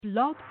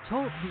Blog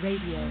Talk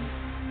Radio.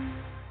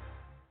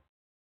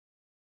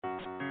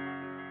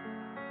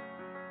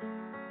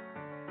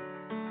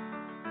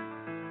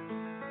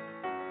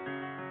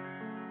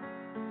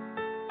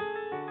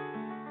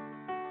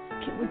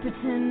 Can we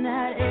pretend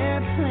that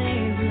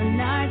airplanes in the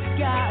night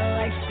sky are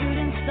like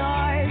shooting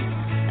stars?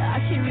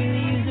 I can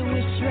really use a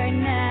wish right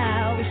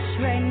now,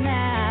 wish right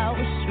now,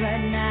 wish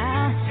right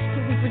now.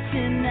 Can we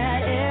pretend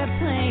that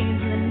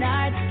airplanes in the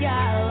night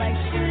sky are like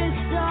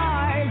shooting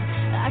stars?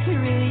 I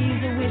can really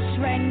use a wish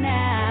right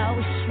now,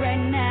 wish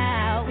right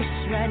now,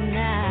 wish right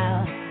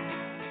now.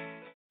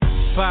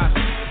 Pop,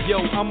 yo,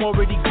 I'm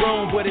already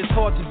grown, but it's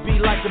hard to be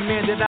like a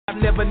man that I've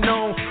never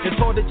known. It's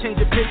hard to change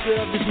a picture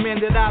of this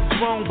man that I've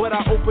grown, but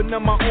I open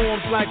up my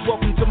arms like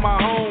welcome to my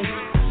home.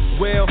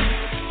 Well,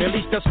 at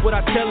least that's what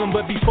I tell him,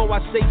 but before I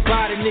say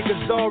bye, the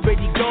nigga's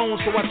already gone.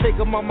 So I take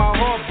him on my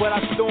heart, but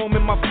I store him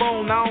in my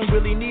phone. I don't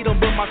really need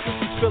him, but my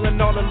sister's feeling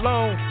all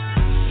alone.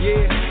 Yeah,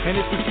 and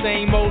it's the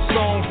same old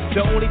song.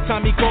 The only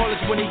time he calls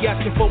is when he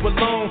asking for a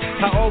loan.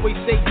 I always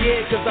say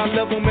yeah, cause I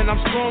love him and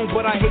I'm strong,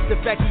 but I hate the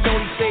fact he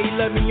only say he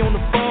love me on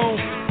the phone.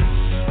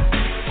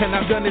 And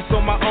I've done this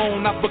on my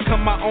own. I've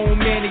become my own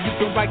man, and you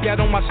can write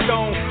that on my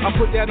stone. I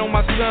put that on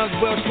my sons,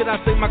 well, should I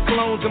say my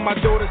clones? And my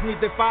daughters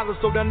need their fathers,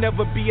 so they'll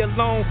never be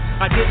alone.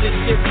 I did this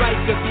shit right,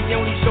 cause he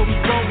only showed me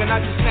wrong. And I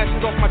just snatched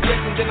it off my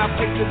chest, and then I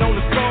placed it on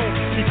the throne.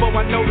 Before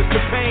I noticed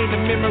the pain, the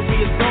memory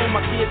is gone.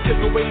 My kids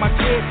took away my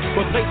chair,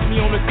 but placed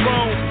me on the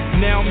throne.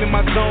 Now I'm in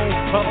my zone.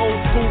 An old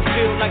school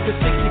feel like the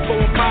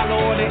 64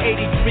 Impala or the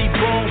 83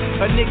 Bone.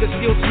 A nigga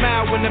still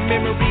smile when the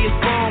memory is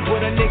gone,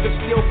 but a nigga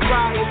still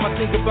cry if I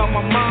think about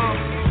my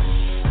mom.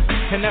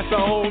 And that's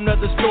a whole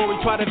nother story.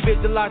 Try to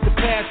visualize the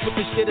past, but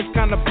this shit is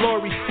kinda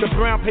blurry. The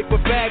brown paper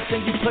bags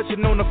and you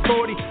touching on the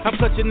 40. I'm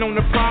touching on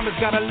the promise,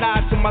 gotta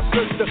lie to my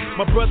sister.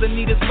 My brother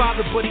need his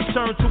father, but he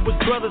turned to his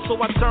brother. So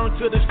I turned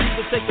to the street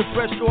to take the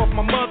pressure off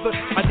my mother.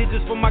 I did this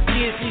for my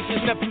kids,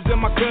 nieces, nephews,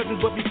 and my cousins.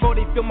 But before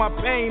they feel my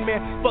pain,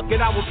 man, fuck it,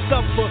 I will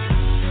suffer.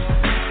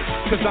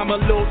 Cause I'm a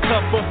little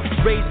tougher,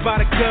 raised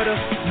by the gutter,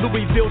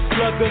 Louisville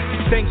slugger.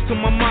 Thanks to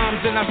my moms,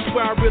 and I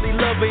swear I really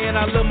love her. And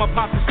I love my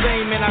pops the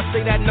same, and I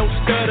say that no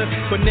stutter.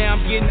 But now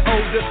I'm getting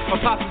older,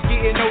 my pops is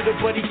getting older,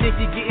 but he think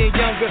he getting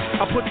younger.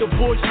 I put the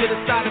bullshit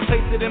aside and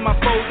place it in my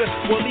folder.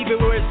 Well, leave it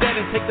where it's at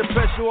and take the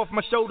pressure off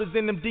my shoulders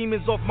and them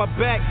demons off my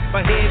back.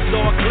 My head's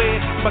all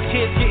clear, my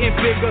kid's getting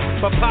bigger.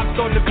 My pop's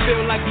starting to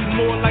feel like he's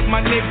more like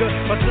my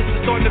nigga. My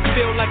sister's starting to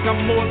feel like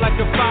I'm more like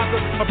a father.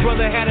 My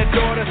brother had a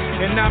daughter,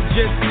 and I'm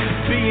just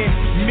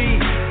being me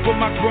with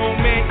my grown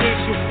man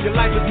issue. Your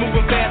life is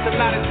moving fast, a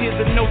lot of tears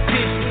and no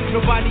tissue.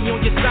 Nobody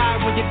on your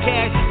side when your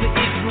cash is the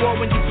issue, or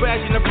when you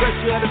crash and the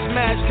pressure of the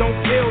smash don't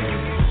kill you.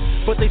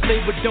 But they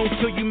say what don't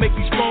kill you make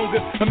you stronger.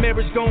 A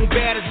marriage gone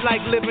bad, it's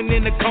like living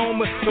in a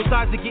coma. No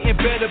signs of getting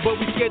better, but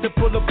we scared to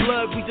pull the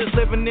plug. We just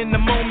living in the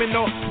moment,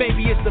 or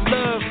maybe it's the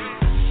love.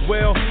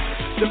 Well,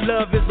 the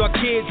love is our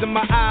kids, and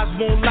my eyes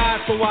won't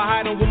lie, so I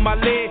hide them with my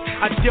lid.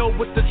 I deal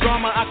with the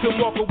drama, I can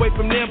walk away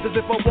from them, cause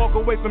if I walk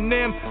away from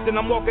them, then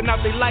I'm walking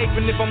out their life.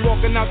 And if I'm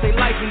walking out their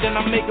life, and then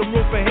I'm making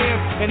room for him.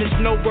 And it's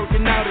no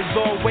working out, it's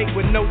all weight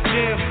with no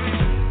gym.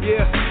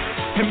 Yeah.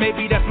 And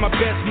maybe that's my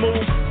best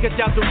move. Sketch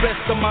out the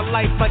rest of my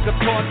life like a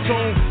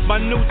cartoon. My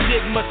new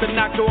chick must have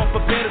knocked her off a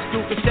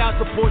pedestal, cause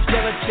child support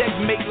shell a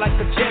checkmate like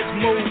a chess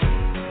move.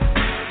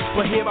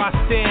 But here I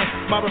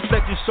stand, my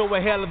reflection show a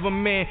hell of a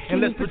man.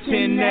 And let's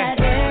pretend that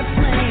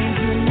airplanes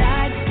in the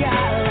night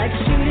sky like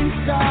shooting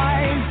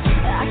stars.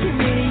 I can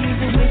really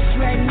use a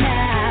wish right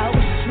now,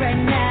 wish right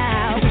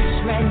now,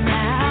 wish right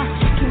now.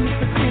 Can we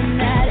pretend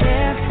that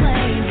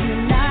airplanes in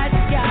the night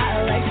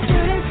sky like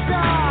shooting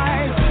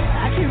stars?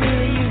 I can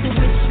really use a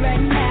wish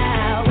right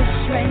now,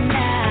 wish right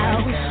now,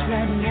 wish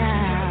right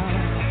now.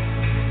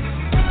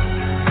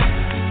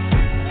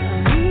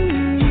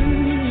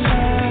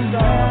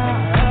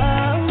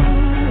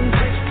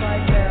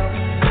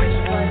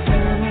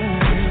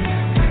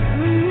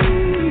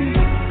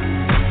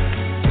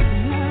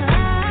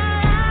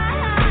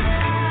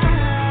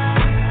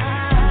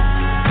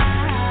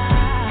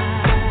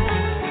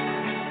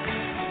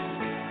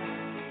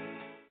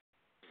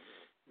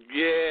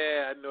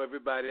 Yeah, I know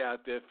everybody out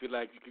there feel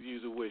like you could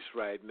use a wish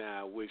right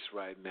now, wish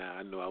right now.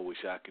 I know I wish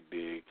I could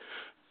dig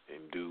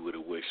and do with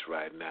a wish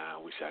right now.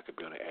 I wish I could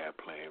be on an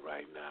airplane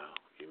right now,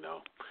 you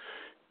know.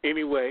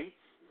 Anyway,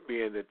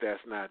 being that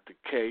that's not the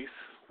case,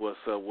 what's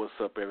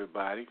up,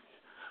 everybody?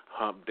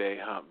 Hump day,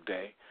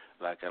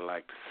 like I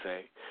like to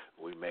say.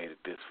 We made it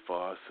this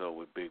far, so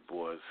with Big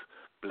Boy's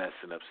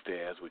blessing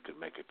upstairs, we could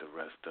make it the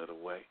rest of the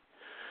way,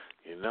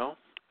 you know.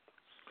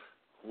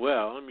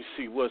 Well, let me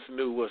see what's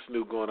new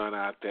going on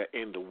out there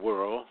in the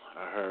world.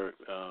 I heard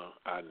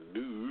our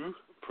new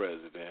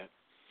president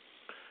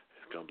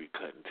is going to be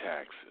cutting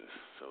taxes.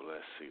 So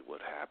let's see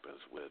what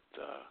happens with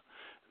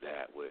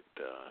that with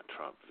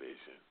Trump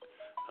vision.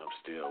 I'm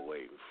still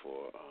waiting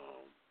for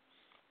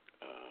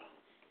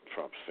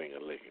Trump's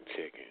finger licking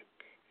chicken.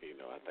 You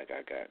know, I think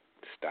I got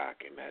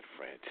stock in that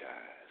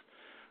franchise.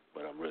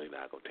 But I'm really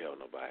not going to tell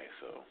nobody,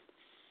 so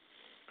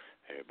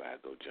everybody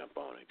go jump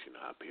on it. You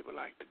know how people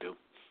like to do.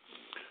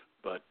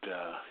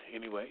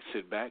 anyway,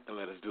 sit back and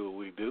let us do what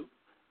we do,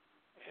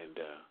 and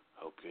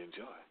hope you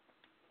enjoy.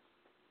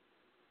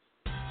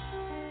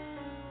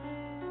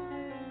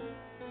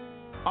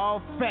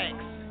 All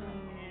facts.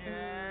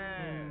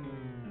 Yeah.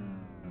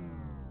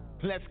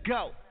 Let's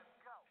go.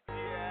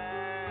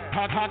 Yeah.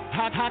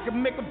 How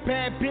can make a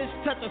bad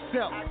bitch touch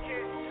herself?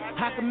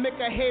 How can make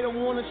a hater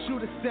wanna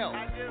shoot herself?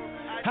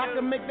 How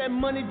can make that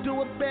money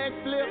do a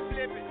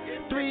backflip?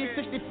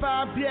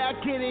 365, yeah, I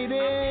get it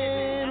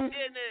in.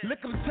 Look,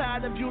 I'm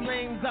tired of you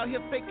lames out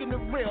here faking the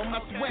real.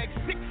 My swag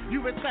sick,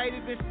 you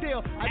recited it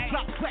still. I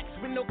drop tracks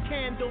with no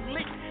candle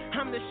lit.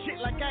 I'm the shit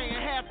like I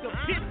ain't half the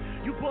piss.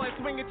 You boys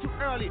swinging too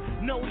early,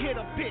 no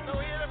hitter, bitch.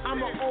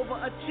 I'm an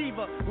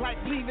overachiever, like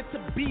leave it to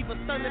Beaver.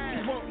 Son, if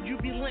you won't, you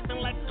be limping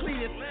like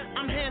Cletus.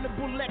 I'm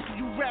Hannibal Lecter,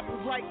 you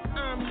rappers like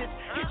omelets.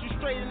 Hit you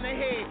straight in the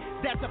head,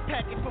 that's a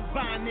packet for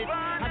violence.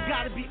 I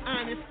gotta be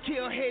honest,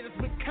 kill haters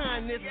with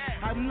kindness.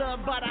 I'm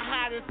loved by the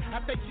hottest,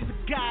 I think she's a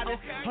goddess.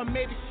 Or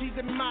maybe she's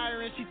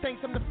admiring, she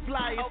thinks I'm the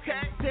flyest.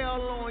 Sail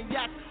on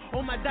yachts,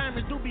 all my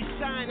diamonds do be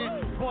shining.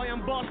 Boy,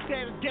 I'm boss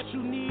status, guess you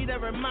need a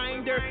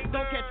reminder.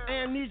 Don't catch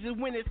amnesia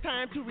when it's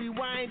time to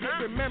rewind it.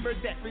 Remember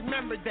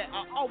that,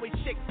 I always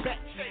shake back.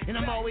 And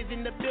I'm always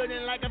in the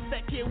building like a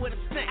fat kid with a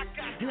snack.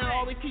 And I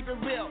always keep it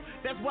real,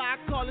 that's why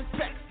I call it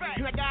facts.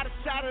 And I gotta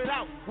shout it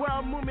out,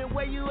 world movement,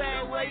 where you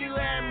at,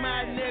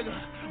 my nigga?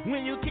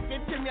 When you kicked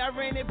it to me, I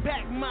ran it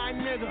back, my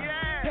nigga.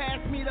 Pass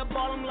me the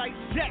ball, I'm like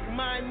Jack,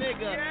 my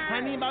nigga.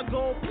 I need my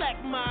gold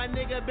plaque, my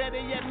nigga. Better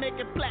yet, make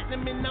it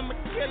platinum and I'ma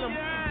kill him.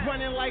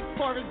 Running like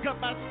Forrest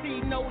Gump, I see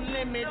no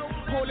limits.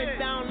 Hold it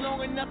down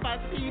long enough, I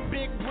see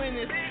big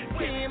winners.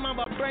 Team,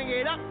 I'ma bring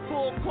it up,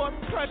 full court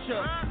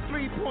pressure.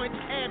 3 points,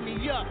 add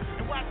me up.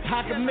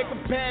 How can make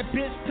a bad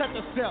bitch touch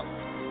herself?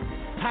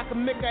 How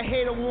can make a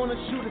hater wanna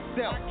shoot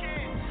herself?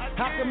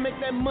 How can make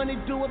that money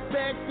do a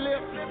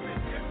backflip?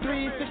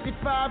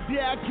 365,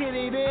 yeah, I get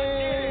it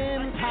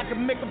in. How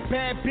can make a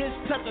bad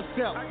bitch touch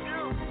herself?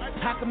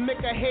 How can make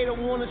a hater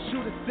wanna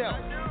shoot herself?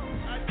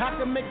 How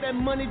can make that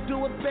money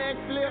do a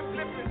backflip?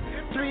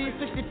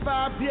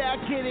 365, yeah, I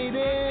get it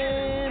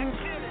in.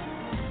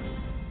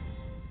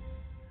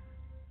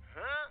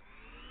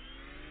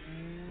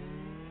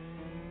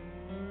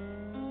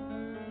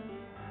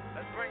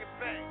 Let's bring it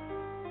back.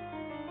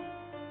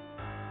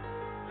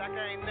 Like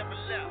I ain't never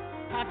left.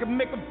 How can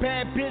make a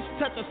bad bitch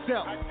touch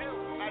herself?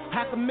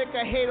 How can make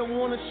a hater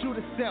wanna shoot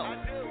herself?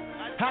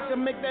 How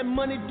can make that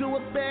money do a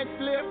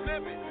backflip?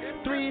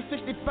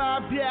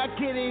 365, yeah, I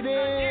get it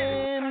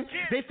in.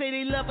 They say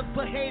they love us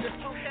but hate us,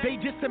 they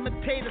just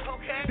imitate us.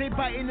 They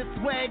biting the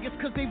swag, it's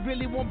cause they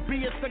really won't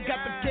be us. I got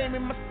the game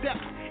in my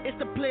steps, it's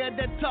the player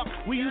that talk.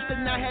 We used to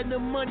not have no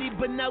money,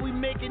 but now we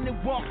making it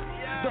walk.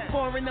 The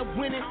foreign are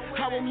winning,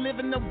 how I'm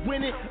living I'm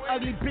winning.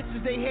 Ugly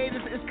bitches, they hate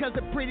us, it's cause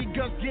the pretty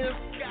girls get us.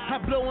 I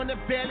blow on the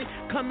valley,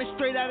 coming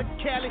straight out of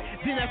Cali.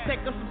 Then I take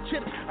up some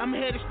chips, I'm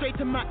headed straight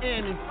to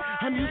Miami.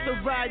 I'm used to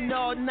riding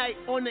all night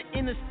on the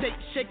interstate,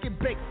 shaking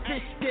bake,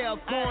 fish scale,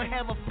 go and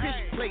have a fish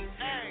plate.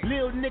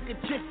 Lil nigga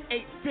just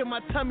ate, fill my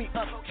tummy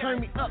up, turn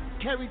me up,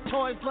 carry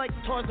toys like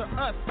Toys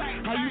R Us.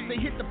 I used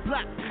to hit the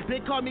block, they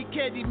call me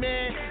Candy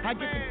Man. I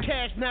get the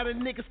cash, now the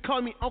niggas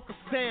call me Uncle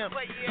Sam.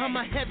 I'm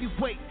a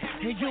heavyweight,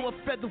 and you a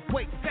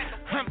featherweight.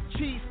 I'm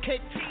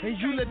cheesecake, and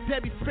you little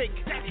Debbie fake.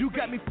 You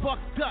got me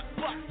fucked up,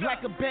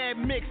 like a bad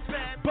mix.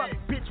 But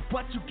bitch,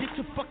 what you get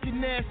your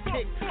fucking ass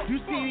kicked. You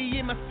see me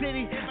in my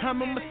city,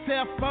 I'm on my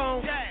cell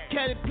phone.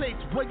 Caddy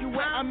plates, where you at?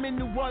 I'm in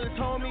New Orleans,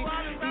 homie.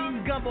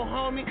 Eating gumbo,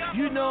 homie.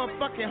 You know I'm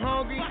fucking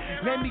hungry.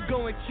 Let me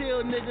go and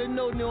chill, nigga.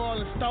 No New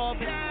Orleans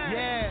starving.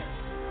 Yeah.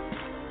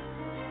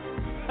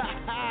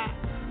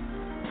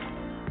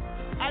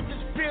 I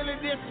just feeling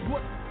this.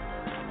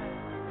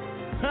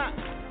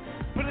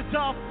 But it's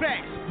all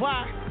facts.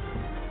 Why?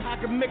 I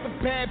can make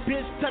a bad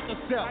bitch touch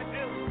herself.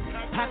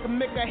 I can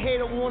make a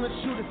hater wanna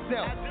shoot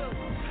herself.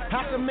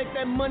 I can make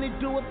that money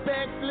do a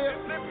backflip.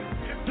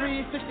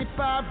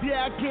 365,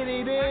 yeah, I get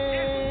it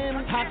in.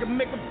 I can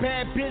make a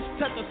bad bitch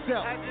touch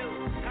herself.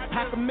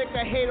 I can make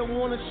a hater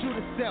wanna shoot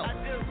herself.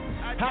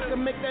 I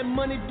can make that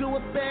money do a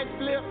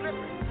backflip.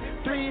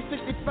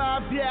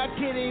 365, yeah, I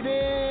get it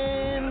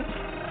in.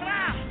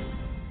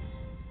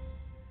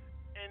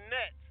 And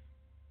that's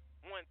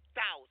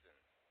 1,000.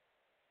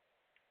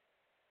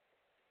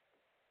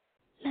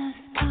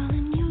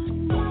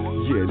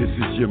 Yeah, this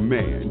is your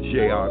man,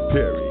 J.R.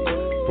 Perry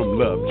from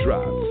Love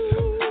Drops.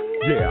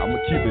 Yeah, I'm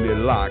keeping it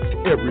locked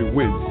every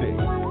Wednesday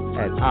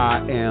at I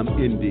Am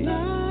Indi,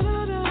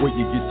 where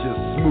you get your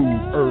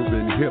smooth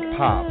urban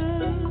hip-hop,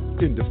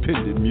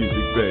 independent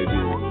music,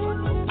 baby.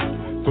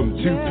 From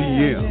 2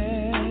 p.m.,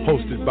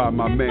 hosted by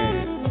my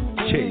man,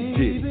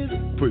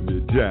 Kdiddy, put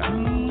it down.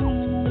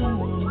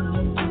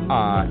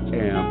 I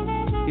Am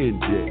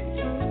Indi.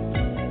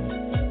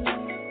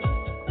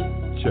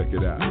 Check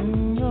it out.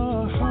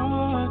 Your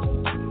heart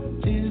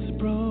is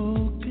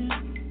broken.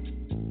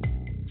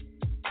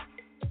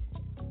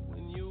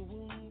 When you're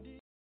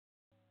wounded.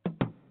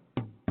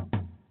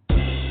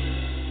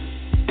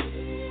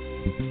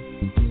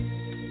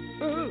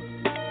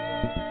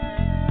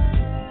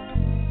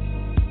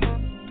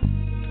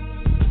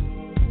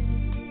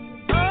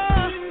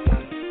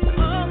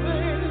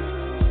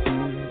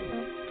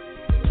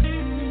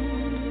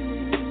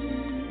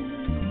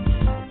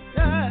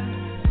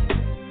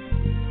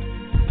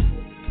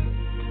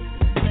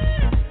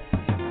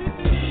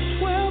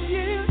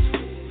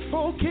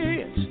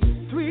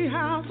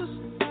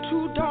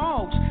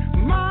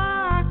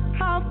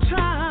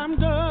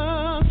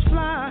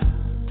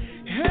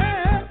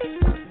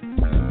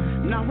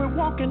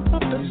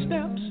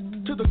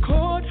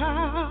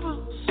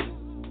 courthouse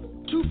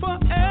to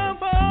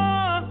forever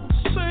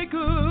say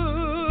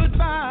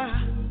goodbye.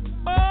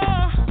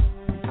 Oh,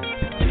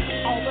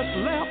 all that's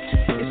left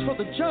is for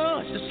the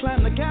judge to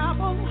slam the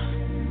gavel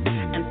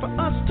and for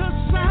us to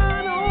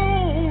sign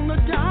on the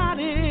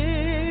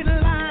dotted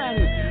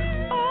line.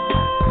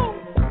 Oh,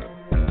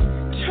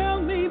 tell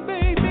me,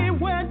 baby,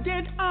 where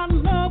did our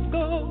love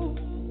go?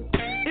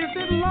 Is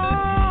it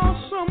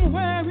lost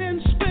somewhere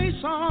in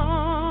space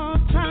or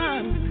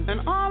time?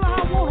 And all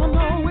I wanna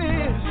know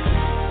is,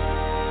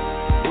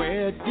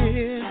 where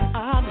did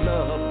our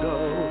love go?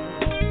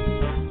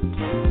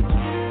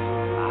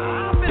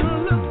 I've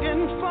been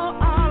looking for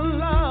our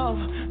love,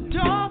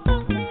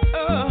 darling.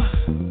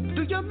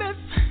 Do you miss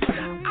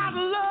our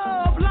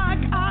love like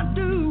I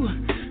do?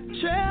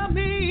 Tell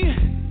me,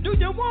 do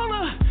you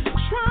wanna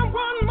try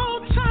one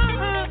more time?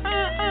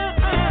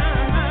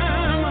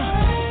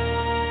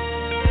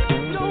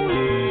 Don't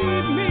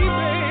leave me,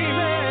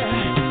 baby.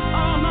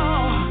 Oh no,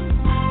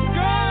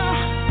 girl,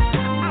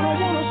 I don't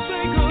wanna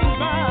say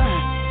goodbye.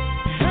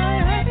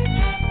 Hey,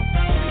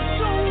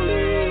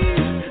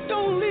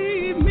 don't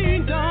leave me,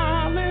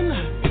 darling.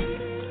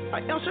 Or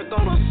else you're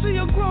gonna see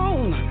a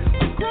grown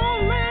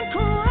man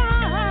cry.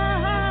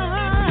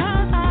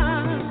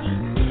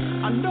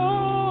 I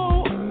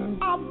know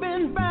I've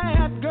been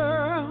bad,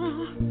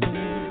 girl.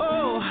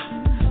 Oh,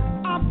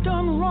 I've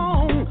done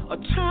wrong a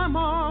time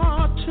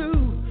or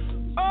two.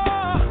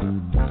 Oh,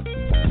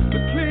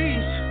 but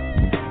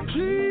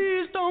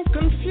please don't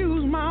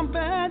confuse my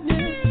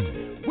badness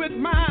with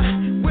my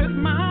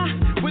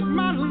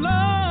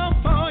love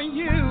for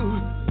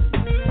you.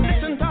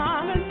 Listen,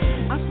 darling,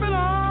 I spent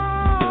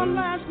all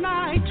last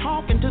night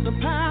talking to the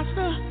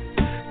pastor.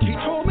 He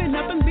told me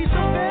nothing beats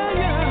a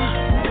failure,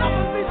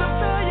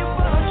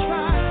 but a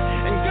try.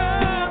 And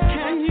girl,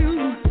 can't you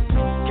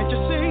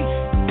see?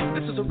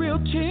 This is a real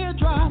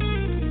teardrop.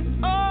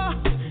 Oh,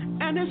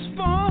 and it's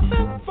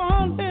falling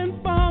from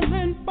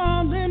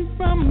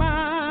my.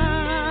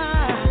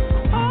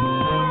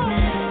 Oh,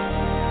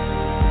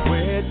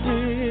 where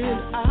did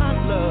our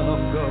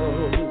love go?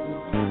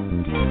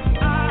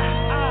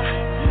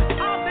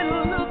 I've been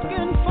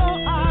looking for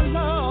our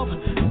love,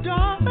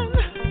 darling.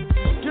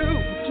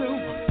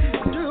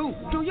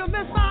 Do you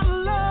miss our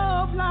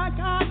love like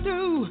I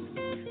do?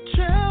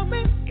 Tell me,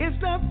 is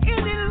there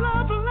any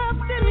love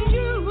left in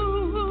you?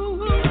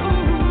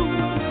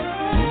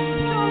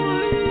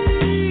 Don't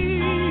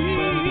leave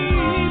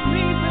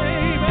me,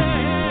 baby.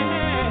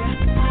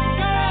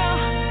 Girl,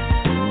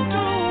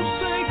 don't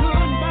say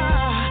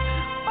goodbye.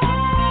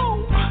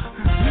 Oh,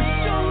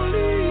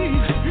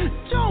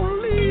 don't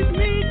leave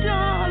me,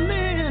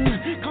 darling.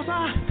 'Cause I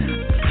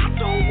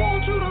don't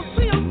want you to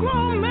see a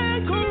grown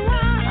man cry.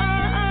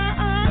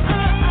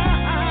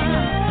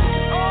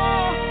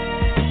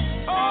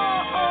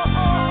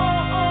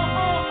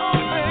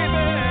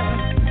 Baby.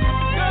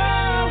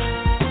 Girl,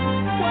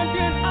 where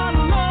did our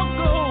love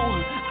go?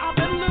 I've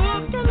been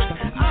looking,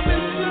 I've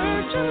been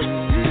searching,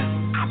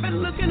 I've been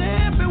looking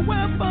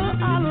everywhere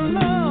for our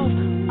love.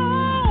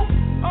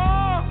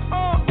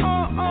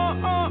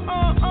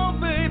 Oh,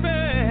 baby,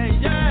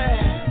 yeah.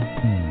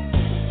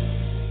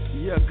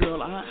 Yeah,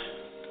 girl, I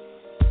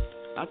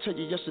tell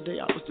you, yesterday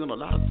I was doing a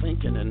lot of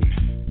thinking, and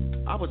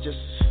I was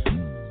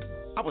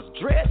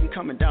dreading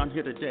coming down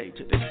here today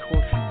to this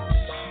courthouse.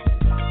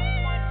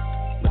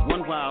 But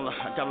one while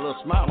I got a little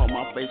smile on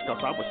my face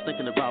because I was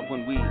thinking about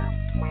when we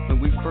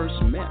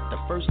first met, the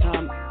first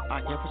time I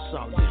ever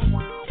saw you.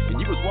 And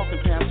you was walking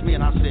past me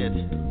and I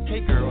said,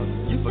 hey girl,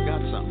 you forgot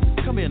something.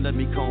 Come here and let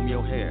me comb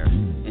your hair.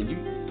 And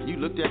you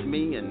looked at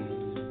me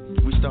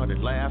and we started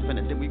laughing,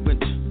 and then we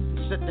went to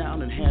sit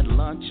down and had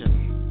lunch,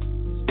 and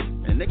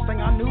next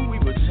thing I knew we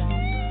was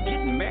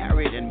getting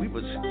married and we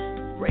was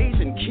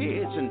raising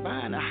kids and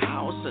buying a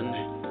house and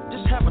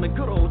just having a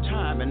good old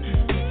time. And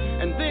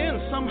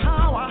then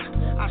somehow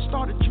I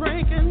started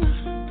drinking.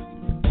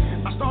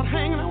 I started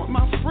hanging out with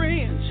my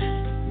friends,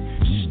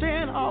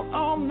 staying out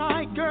all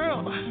night,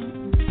 girl,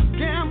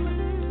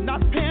 gambling,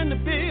 not paying the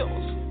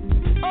bills.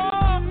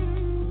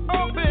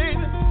 Oh,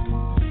 baby.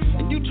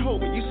 And you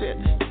told me, you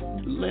said,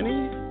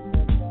 Lenny,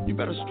 you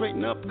better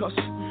straighten up because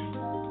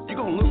you're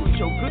going to lose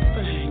your good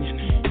thing.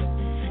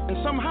 And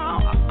somehow,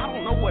 I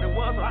don't know what it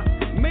was.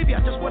 Maybe I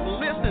just wasn't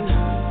listening,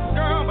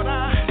 girl, but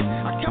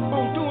I kept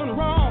on doing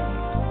wrong.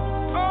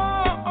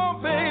 Oh,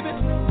 baby.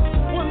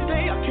 One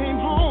day I came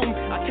home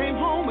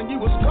and you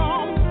was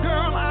gone.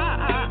 Girl,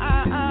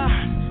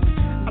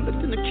 I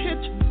looked in the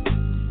kitchen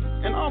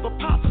and all the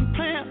pots and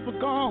pans were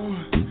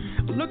gone.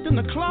 I looked in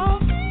the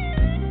closet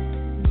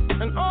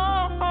and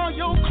all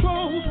your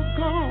clothes were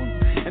gone.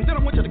 And then I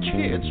went to the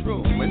kids'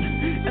 room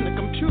and the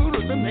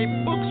computers and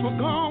their books were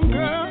gone,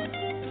 girl.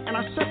 And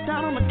I sat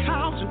down on the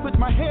couch and put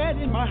my head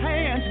in my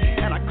hands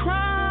and I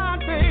cried,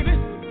 baby.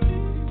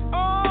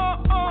 Oh,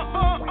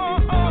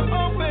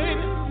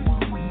 baby.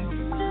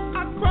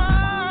 I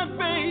cried,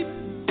 baby.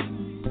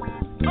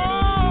 Oh,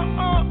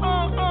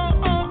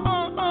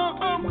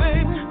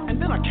 baby. And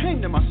then I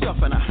came to myself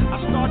and I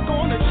started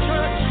going to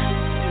church.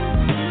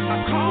 I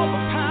called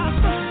the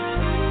pastor.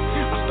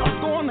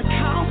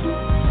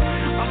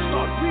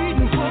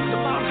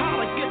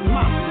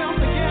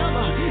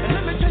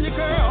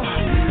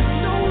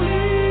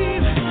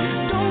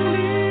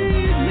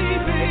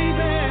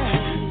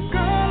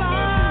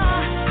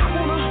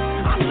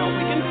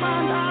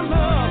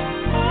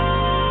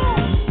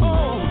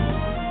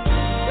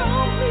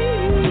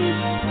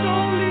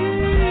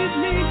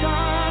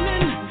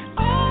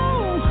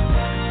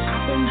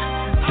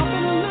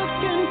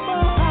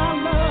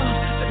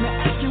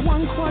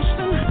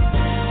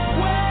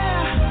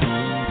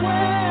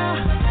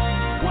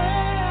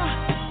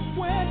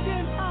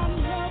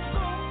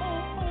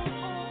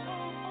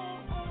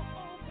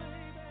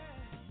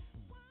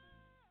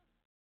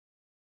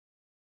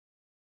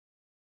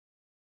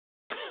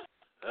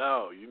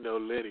 Oh, you know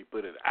Lenny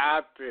put it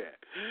out there.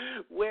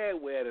 Where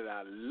did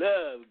our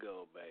love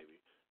go, baby?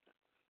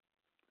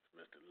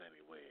 Mr.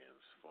 Lenny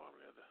Williams,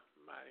 formerly of the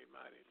Mighty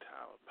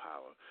Tower of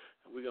Power.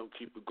 And we're going to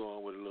keep it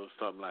going with a little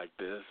something like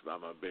this by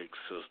my big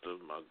sister,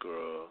 my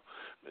girl,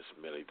 Miss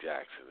Millie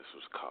Jackson. This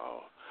was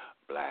called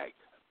Black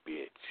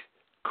Bitch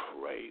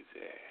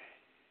Crazy.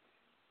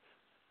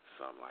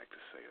 Some like to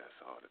say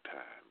that's all the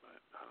time,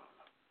 but I don't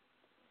know.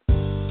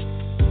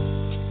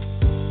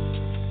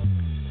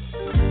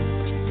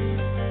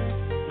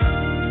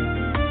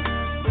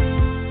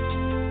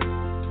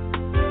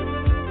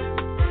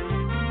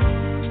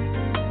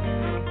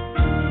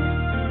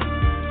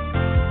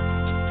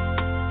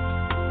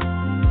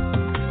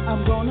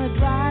 I'm gonna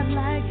drive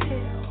like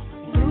hell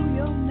through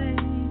your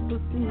neighborhood.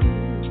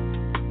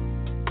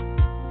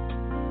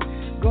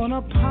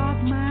 Gonna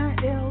park my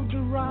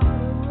Eldorado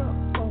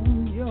up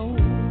on your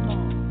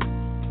lawn.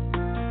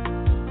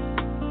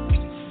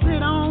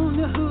 Sit on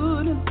the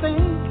hood and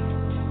think,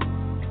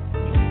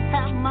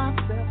 have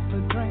myself a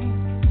drink.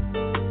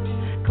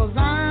 'Cause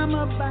I'm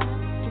about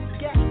to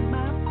get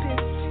my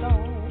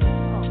pistol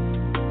on.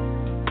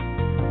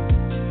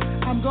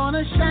 I'm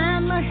gonna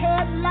shine my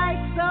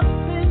headlights up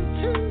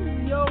into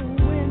your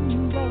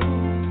window,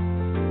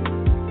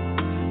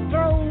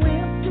 throw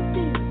empty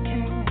beer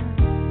cans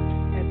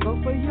at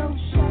both of your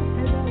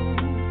shadows.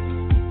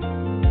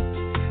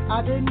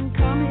 I didn't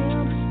come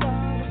here to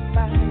start a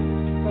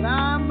fight, but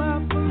I'm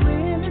up for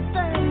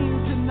anything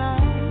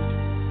tonight.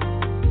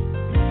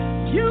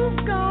 You've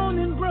gone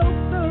and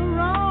broke the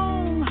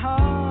wrong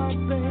heart,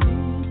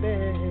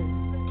 baby.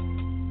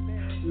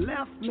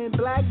 Left me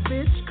black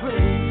bitch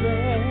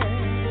crazy.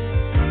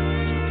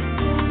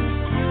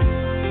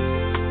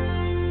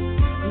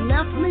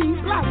 Left me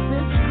black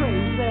bitch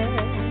crazy.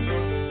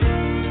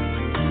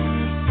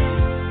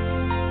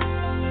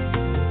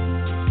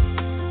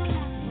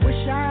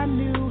 Wish I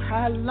knew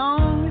how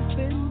long it's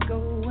been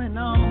going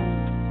on.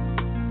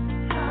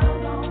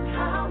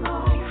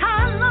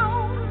 How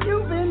long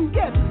you've been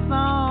getting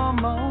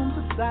some on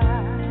the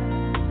side.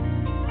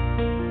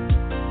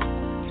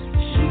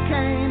 She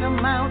can't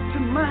amount to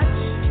much,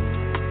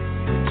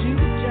 but you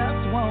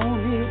just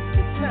want it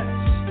to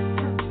touch.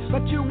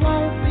 But you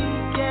won't be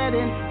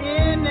getting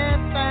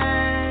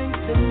anything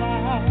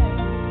tonight.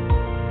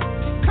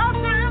 'Cause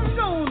I'm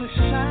gonna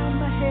shine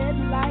my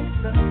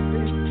headlights up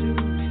into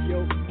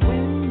your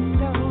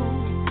window,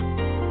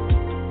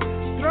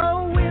 throw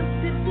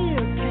empty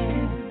beer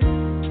cans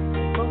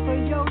over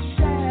your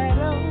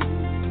shadow.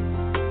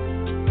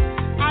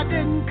 I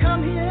didn't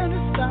come here to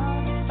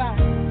start a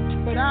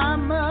fight, but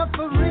I'm up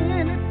for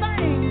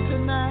anything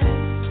tonight.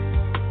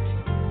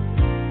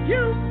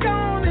 You've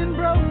gone and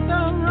broke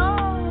the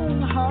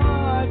wrong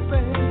heart,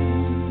 baby.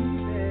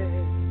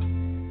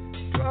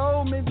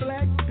 Throw me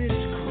black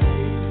bitch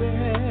crazy.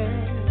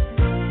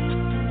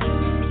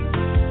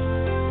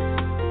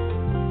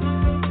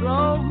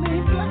 Throw me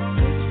black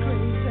bitch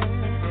crazy.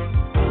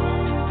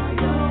 All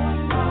your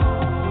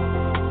fault.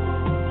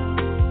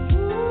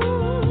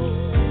 Ooh,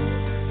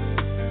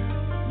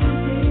 you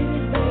did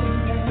it,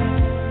 baby.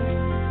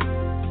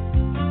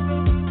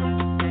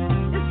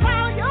 It's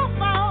all your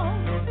fault.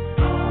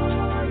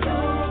 All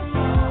your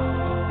fault.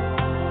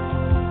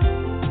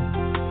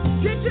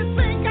 Did you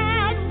think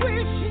I'd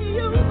wish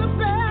you the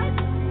best?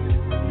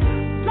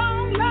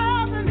 Long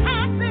love and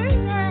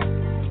happiness.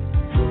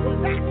 Well,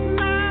 that's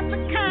not the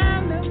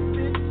kind of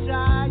bitch I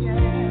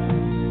am.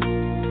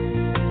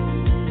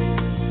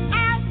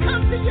 I'll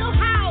come to your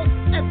house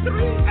at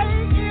 3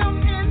 a.m.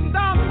 in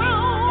the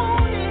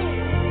morning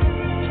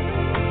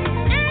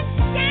and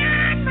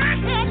shine my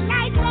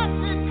headlights up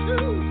into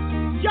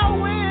your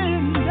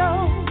window.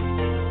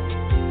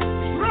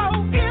 Throw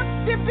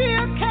empty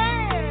beer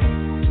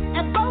cans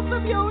at both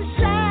of your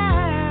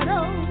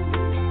shadows.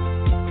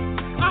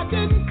 I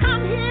didn't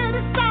come here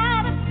to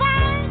start a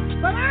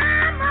fight, but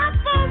I'm up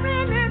for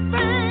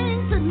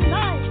anything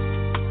tonight.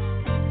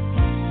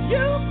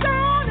 You've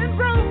gone and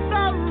broke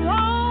the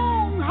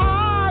wrong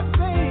heart,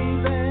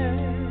 baby.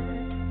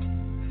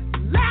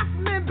 Left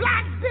me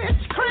black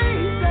bitch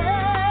crazy.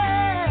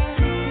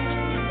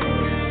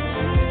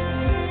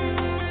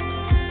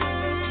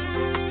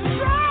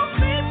 Drove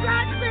me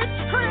black bitch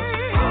crazy.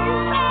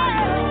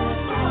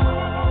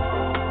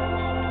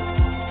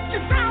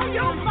 It's all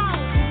your fault.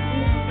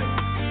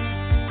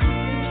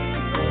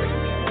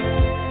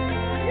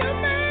 You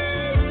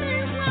made me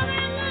what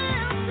I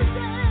am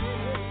today.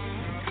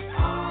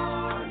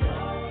 All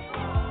your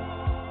fault.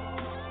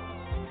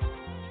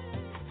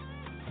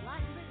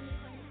 Black bitch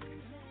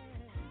crazy.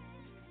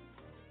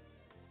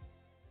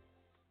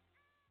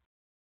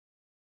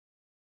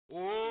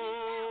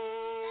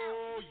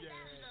 Oh, yeah.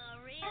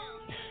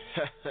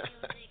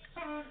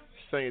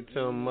 Sing it to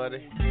him,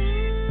 Muddy.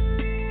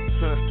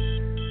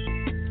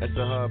 That's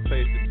a hard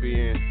place to be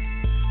in.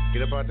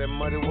 Get up out that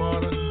muddy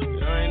water.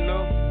 You ain't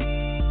know?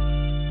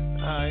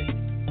 Alright.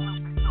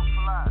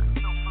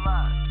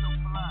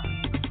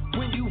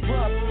 When you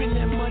up in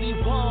that muddy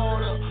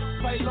water,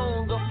 fight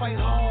longer, fight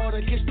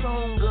harder, get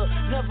stronger.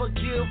 never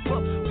give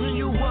up when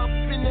you up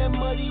in that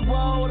muddy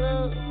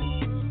water.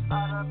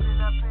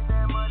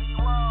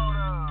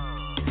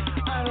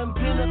 I done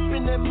been up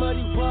in that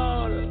muddy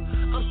water.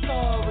 I'm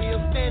sorry,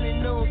 I'm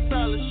standing on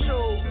solid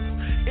shores,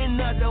 and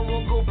I don't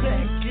wanna go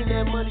back in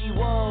that muddy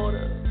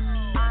water.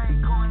 I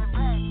ain't going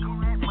back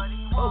on that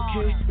muddy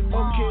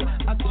water. Okay,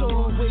 I told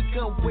her wake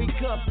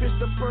up, it's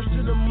the first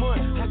of the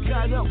month. I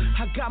got up,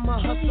 I got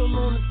my hustle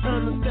on, it's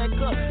time to stack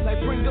up.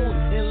 Like Pringles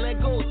and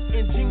Legos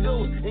and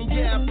Jingles, and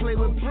yeah, I play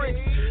with bricks.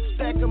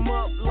 Stack them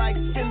up like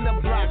cinder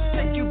blocks,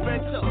 take you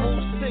back to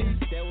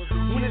 06.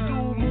 When the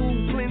dude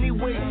move plenty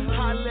weight,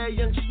 holla at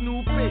young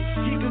Snoopy,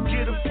 he could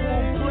get a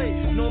full plate.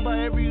 Known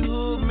by every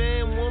hood,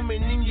 man,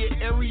 woman in your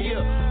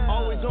area.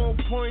 Always on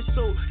point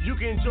so you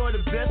can enjoy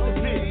the best of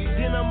it.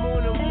 Then I'm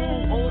on the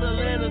move, old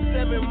Atlanta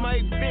 7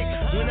 Mike Vick.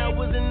 When I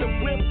was in the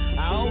whip,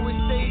 I always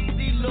stayed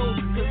D-low,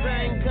 cause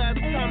I ain't got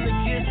time to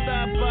get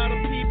stopped by the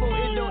people,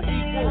 it don't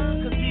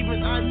equal, cause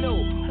even I know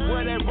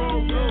where that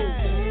road goes.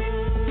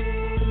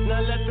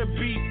 Now let the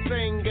beat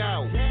sing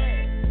out.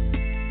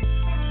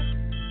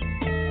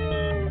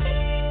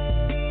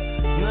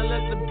 Now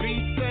let the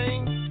beat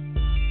sing.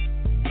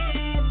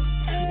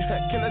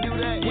 Can I do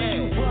that? When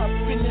you up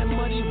in that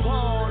muddy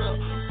water,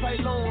 fight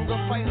longer,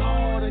 fight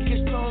harder,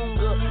 get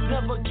stronger,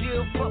 never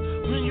give up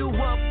when you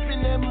up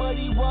in that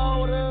muddy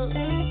water.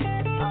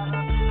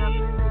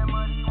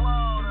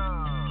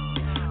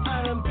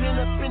 I done been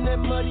up in that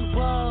muddy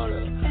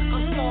water.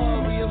 I'm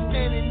sorry, I'm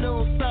standing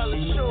on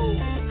solid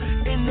shores,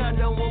 and I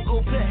don't wanna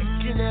go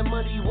back in that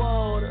muddy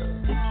water.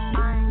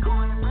 I ain't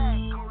going back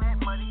on that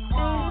muddy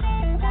water.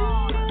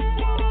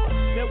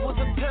 There was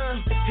a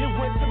time it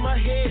went to my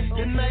head,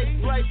 the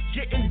nightlife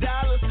getting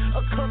dollars,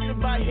 accompanied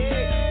by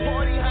head,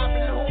 party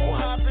hopping, hole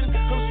hopping,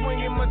 I'm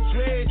swinging my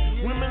dread.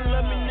 Women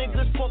love me,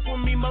 niggas fuck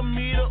with me, my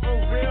meter on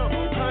real.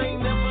 I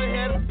ain't never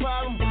had a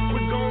problem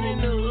with going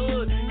in the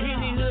hood.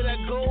 Any hood I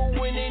go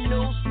when they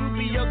know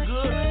Snoopy, you're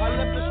good. I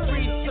left the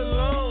streets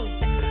alone,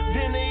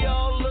 then they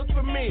all look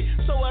for me,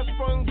 so I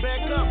sprung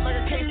back up like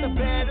a case of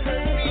bad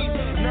herpes.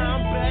 Now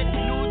I'm back,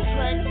 new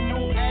tracks,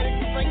 new addict,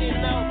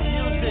 singing out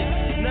music.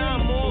 Now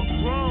I'm all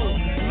grown,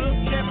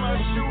 look at my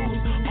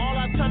shoes, all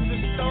I touch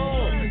is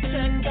stone.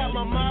 Check out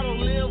my motto,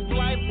 live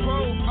life pro.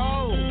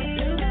 Oh,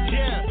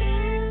 yeah.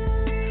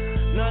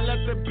 Now let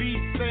the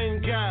beat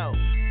sing out.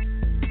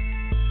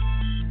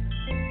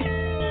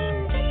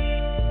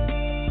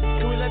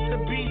 Can we let the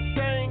beat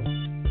sing?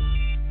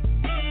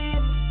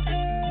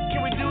 Can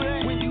we do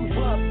that? When you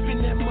up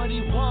in that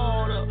muddy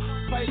water,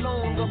 fight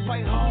longer,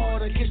 fight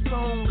harder, get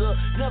stronger,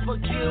 never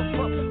give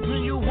up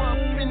when you up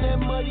in that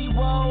muddy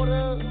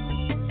water.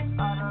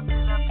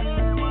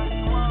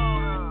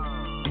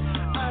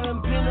 I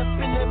done been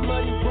up in that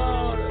muddy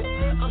water.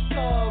 I'm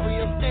sorry,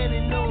 I'm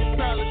standing on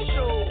solid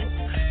shores,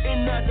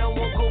 and I don't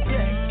wanna go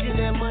back in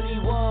that muddy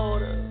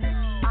water.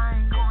 I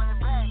ain't going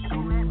back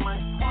on that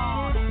muddy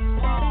water.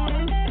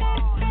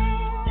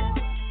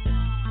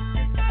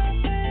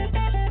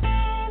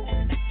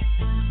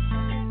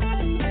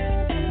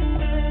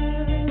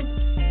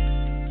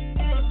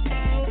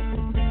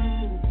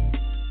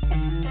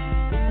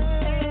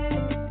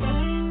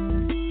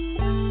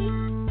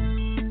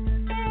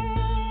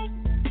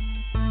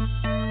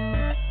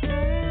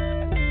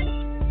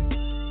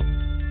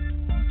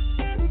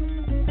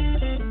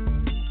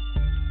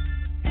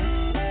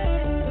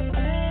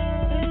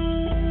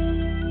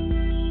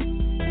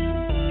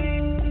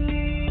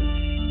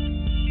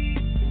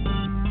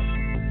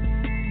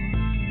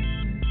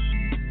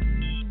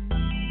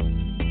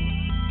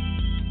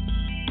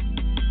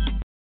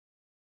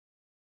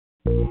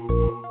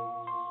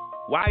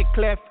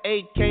 Wyclef,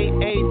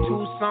 a.k.a.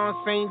 Tucson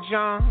St.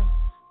 John,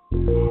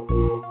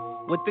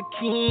 with the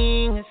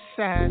king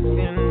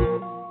assassin,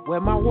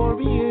 where my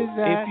warriors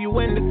at. If you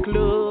in the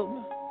club,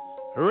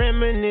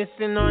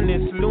 reminiscing on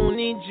this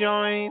loony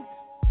joint,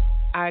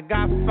 I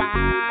got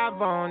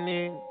 5 on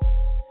it.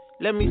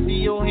 Let me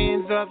see your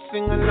hands up,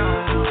 sing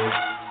along.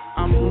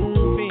 I'm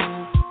moving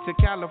to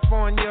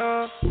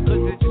California,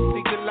 cause it just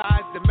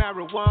legalized the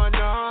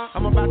marijuana.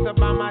 I'm about to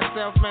buy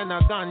myself, man, a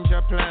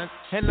ganja plant,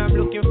 and I'm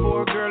looking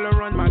for a girl to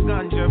run my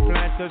ganja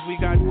plant, cause we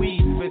got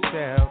weed for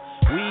sale,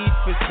 weed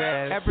for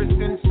sale. Ever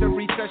since the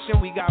recession,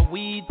 we got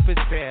weed for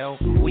sale,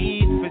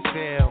 weed for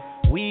sale,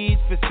 weed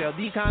for sale.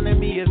 The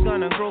economy is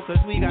gonna grow,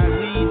 cause we got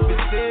weed for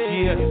sale.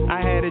 Yeah,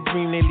 I had a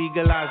dream they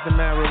legalized the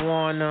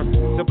marijuana,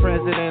 so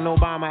President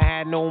Obama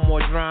had no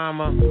more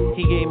drama.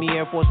 He gave me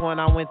Air Force One,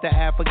 I went to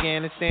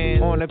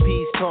Afghanistan on a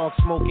peace talk,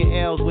 smoking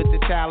L's with the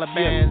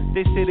Taliban.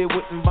 They said it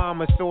wouldn't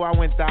bomb us, so I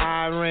went to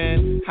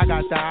Iran. I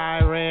got to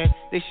Iran,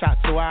 they shot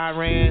to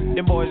Iran.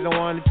 Them boys don't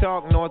want to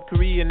talk, North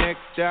Korea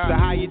next up. So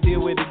how you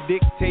deal with a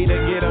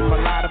dictator, get him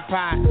a lot of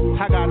pot.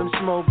 I got him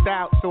smoked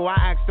out, so I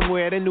asked him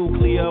where the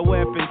nuclear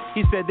weapons. He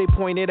He said they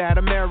pointed at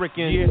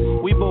Americans. Yeah,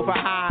 we both are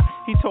high.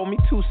 He told me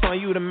too, son,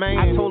 you the man.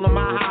 I told him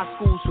my high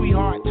school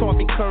sweetheart taught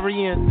me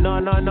Korean. No.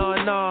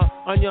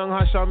 Anyang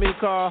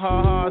hashamika,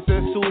 ha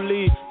said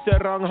Suli,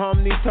 serang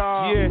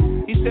hamnita. Yeah,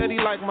 he said he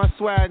liked my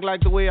swag,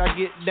 like the way I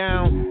get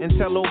down. And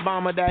tell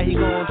Obama that he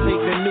gon' take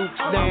the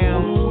nukes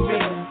down.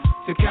 Moving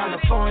to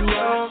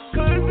California,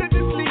 cause they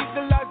just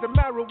legalized the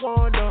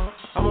marijuana.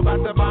 I'm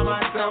about to buy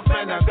myself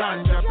and a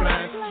ganja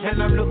plant.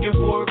 And I'm looking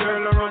for a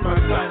girl around my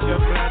ganja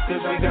plant.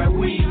 Cause we got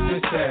weed to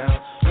sell,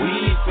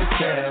 weed for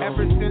sale.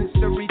 Ever since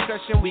the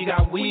recession, we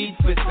got weed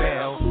for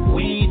sale,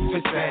 weed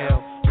for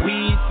sale,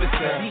 weed for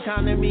sale. The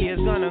economy is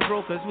gonna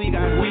grow cause we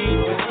got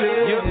weed for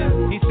sale.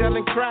 Yeah. He's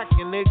selling crack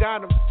and they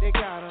got him, they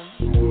got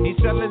him. He's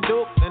selling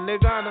dope and they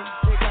got him,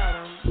 they got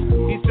him.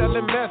 He's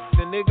selling meth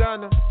and they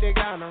got him, they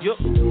got him. Yup,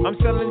 I'm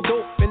selling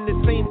dope and the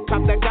same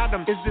cop that got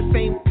him is the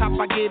same cop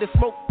I gave the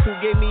smoke who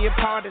gave me a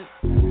pardon.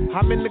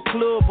 I'm in the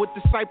club with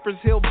the Cypress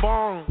Hill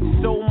bong.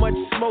 So much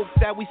smoke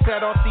that we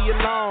set off the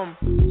alarm.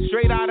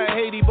 Straight out of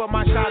Haiti, but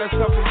my shot is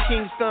up from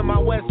Kingston. My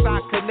West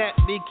Side Connect,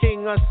 the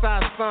king of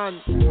side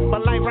son.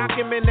 But like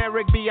Rakim and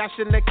Eric B, I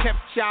shouldn't have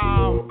kept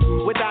y'all.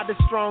 Without a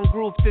strong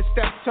group to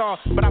step tall.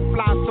 But I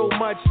fly so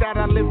much that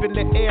I live in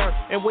the air.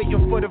 And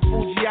waiting for the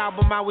Fuji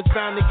album, I was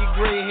bound to get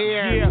gray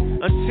hair. Yeah,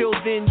 until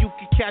then you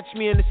can catch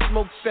me in the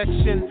smoke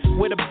section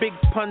with a big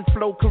pun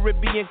flow,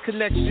 Caribbean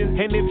connection.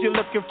 And if you're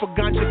looking for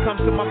ganja, come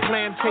to my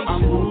plantation.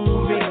 I'm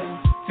moving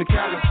to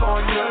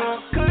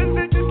California, cause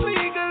they just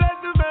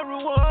legalized the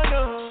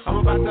marijuana. I'm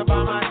about to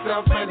buy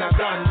myself and a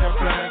ganja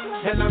plant.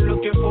 And I'm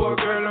looking for a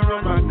girl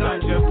around my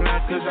ganja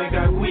plant. Cause I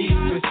got weed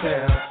for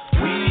sale,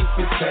 weed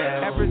for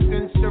sale. Ever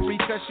since the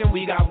recession,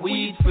 we got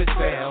weed for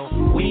sale,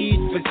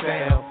 weed for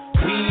sale,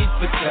 weed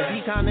for sale.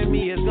 The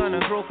economy is gonna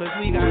grow cause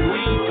we got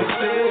weed for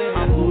sale.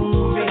 I'm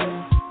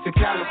moving to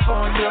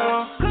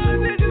California, cause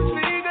they just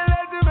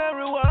legalized the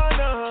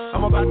marijuana.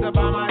 I'm about to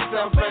buy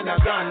myself and a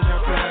ganja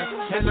plant.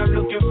 And I'm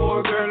looking for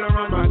a girl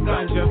around my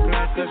ganja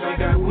plant. Cause I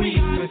got weed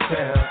for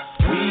sale,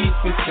 weed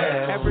for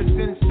sale. Ever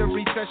since the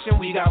recession,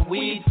 we got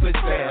weed for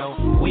sale,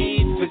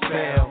 weed for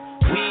sale,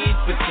 weed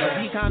for sale.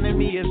 The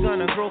economy is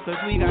gonna grow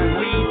cause we got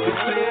weed for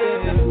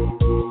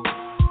sale.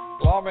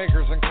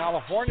 Lawmakers in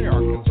California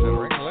are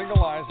considering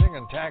legalizing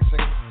and taxing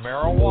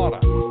marijuana.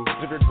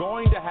 If you're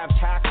going to have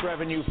tax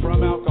revenue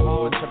from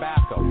alcohol and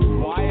tobacco,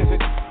 why is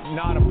it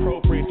not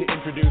appropriate to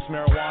introduce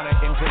marijuana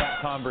into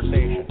that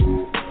conversation?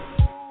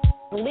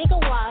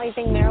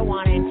 Legalizing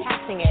marijuana and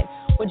taxing it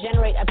would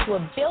generate up to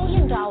 $1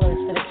 billion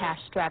for the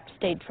cash-strapped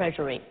state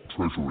treasury.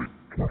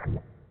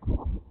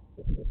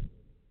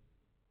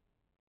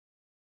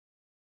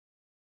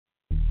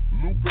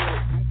 Luca.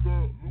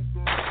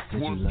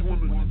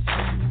 120.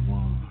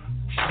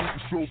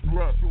 So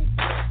flat.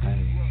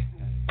 Hey.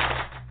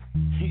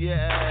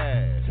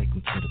 Yeah. Take me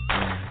to the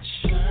bridge.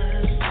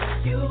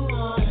 You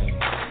want it.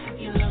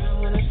 You love it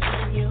when I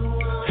say you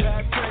want it. I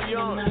tell you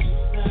on it.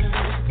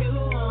 You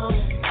want it.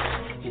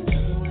 You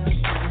love it when I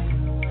say you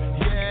want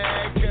it.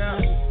 Yeah, girl.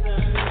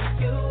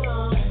 You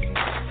want it.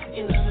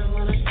 You love it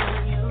when I say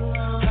you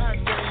want it. I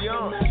tell you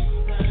on it.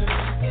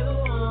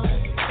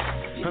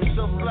 I'm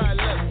so fly,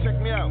 look, check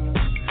me out.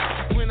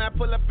 When I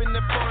pull up in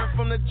the foreign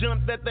from the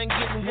jump, that thing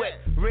getting wet.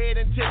 Red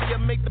interior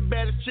make the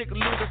baddest chick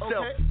lose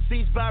herself.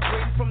 Seats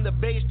vibrating from the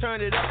bass,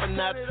 turn it up a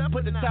notch.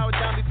 Put the tower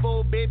down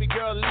before baby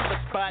girl leave a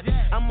spot.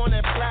 I'm on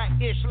that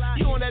fly-ish,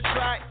 you on that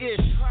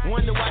try-ish.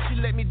 Wonder why she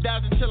let me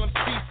dodge until I'm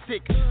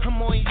seasick.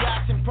 I'm on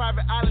yachts and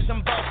private islands,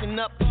 I'm bossing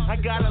up. I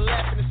got her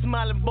laughing and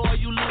smiling, boy,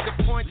 you lose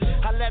the point.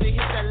 I let her hit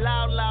that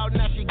loud,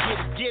 now she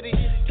get it.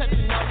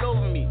 Touching all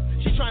over me,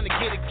 she trying to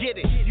get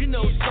it. You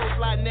know, so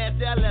fly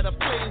nasty, I let her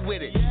play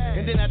with it.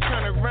 And then I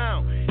turn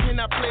around and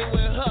I play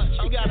with her.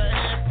 She got a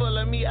handful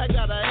of me, I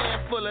got a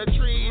handful of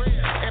trees.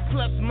 And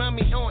plus,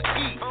 mommy on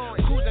E.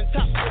 Cruising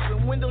top,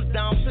 open windows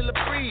down, feel a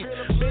breeze.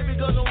 Baby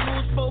girl, don't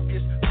lose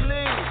focus,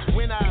 please.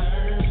 When I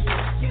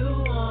you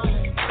want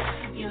it,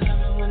 you love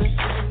it when I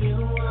say you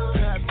want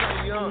it. I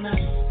tell you on it.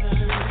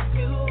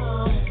 You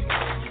want it,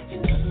 you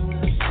love it when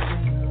I say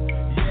you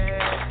want it.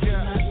 Yeah,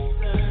 girl.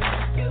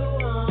 You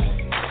want it,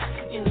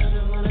 you love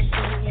it when I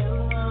say you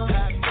want it.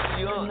 I tell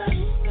you on it.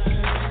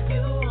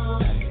 You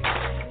want it,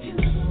 you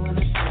love it when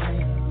I say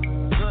you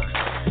want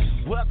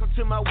it. Welcome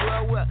to my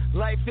world where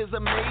life is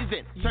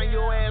amazing. Turn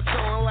your ass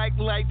on like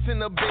lights in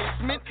the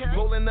basement.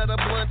 Rolling other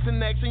blunts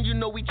in action, you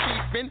know we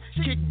cheapin'.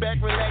 Kick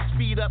back, relax,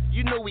 feet up,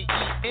 you know we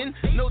eatin'.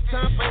 No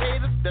time for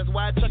haters, that's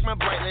why I check my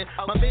brightness.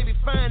 My baby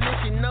fine and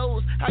she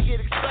knows I get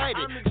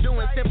excited.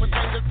 Doing simple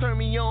things that turn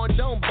me on,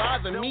 don't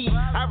bother me.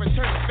 I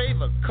return the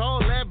favor, call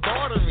that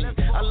bartering.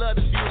 I love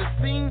to view the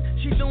scene,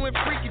 she doing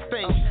freaky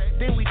things.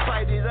 Then we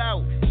fight it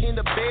out in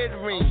the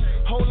bedroom.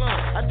 Hold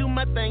on, I do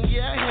my thing,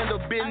 yeah, I handle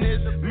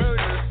business.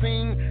 Murder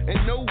scene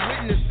and no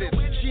witnesses.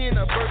 She in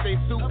her birthday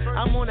suit,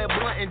 I'm on that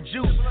blunt and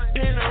juice.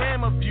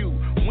 Panorama view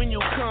when you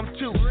come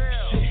to.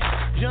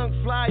 Shit, young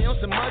fly on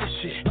some other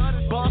shit.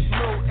 Boss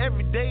mode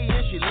every day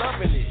and she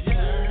loving it.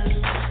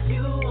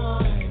 You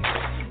want it,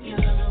 you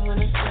love it when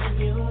I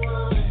say you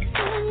want it.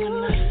 You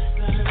want it, you love it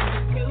when I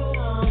say you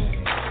want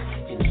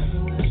it.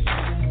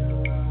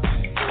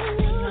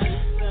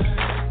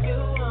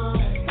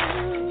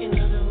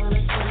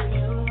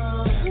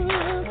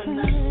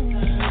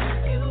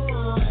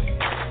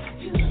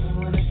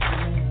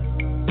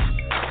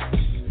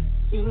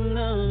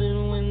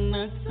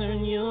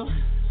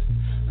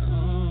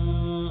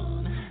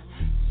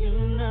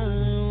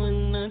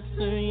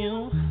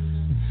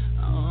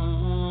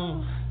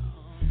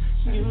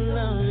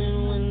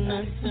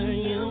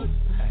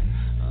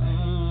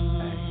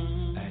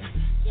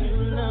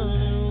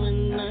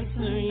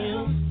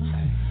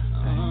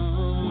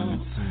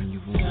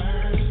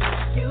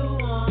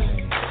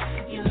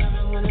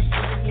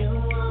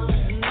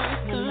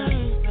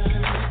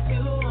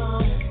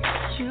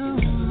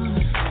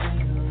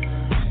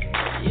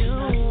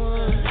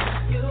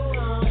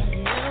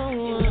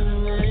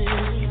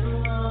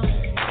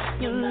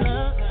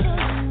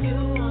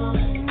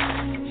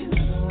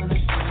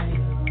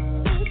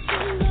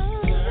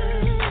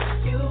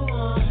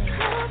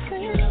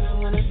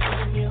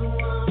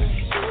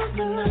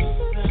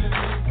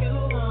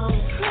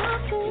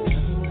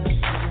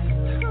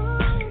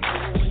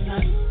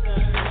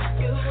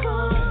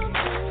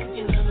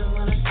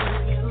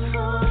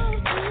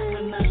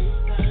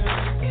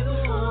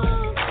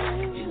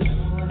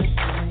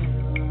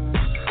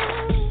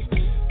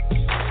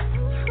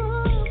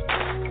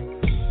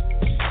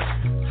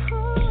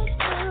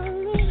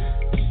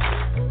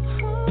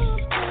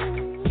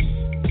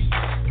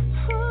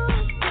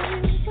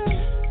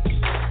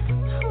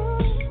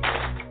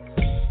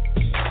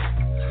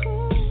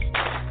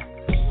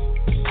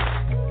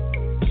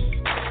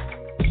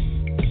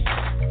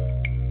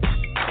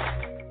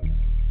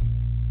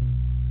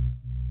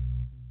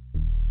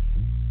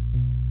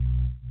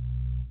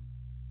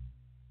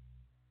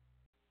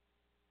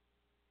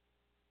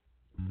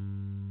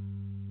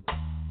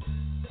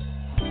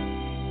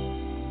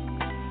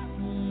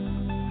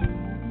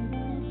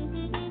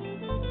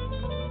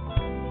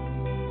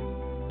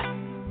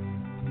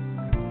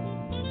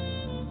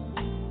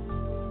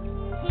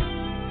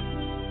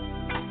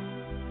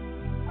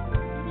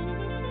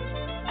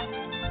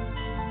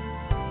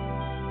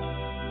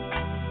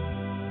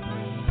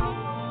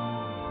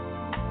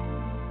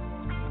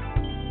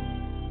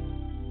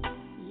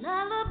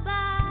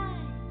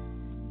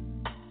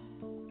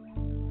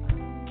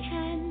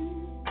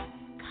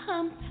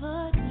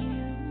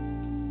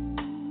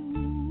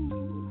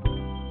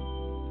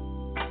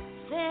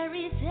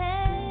 fairy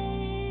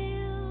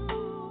tale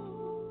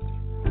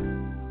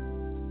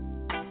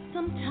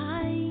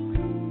sometimes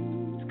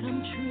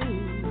come true.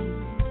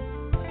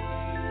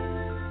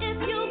 If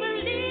you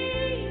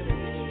believe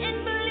in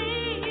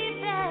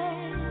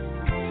believing,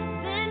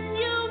 then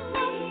you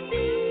must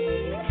be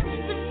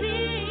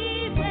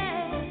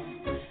receiving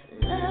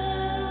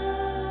love,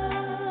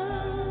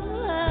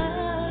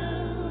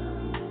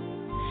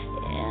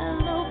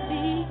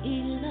 L-O-V-E,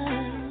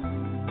 love.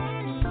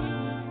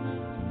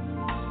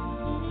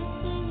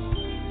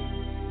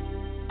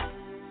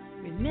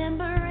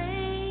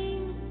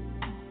 Remembering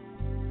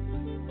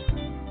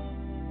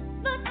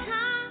the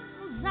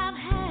times I've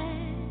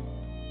had,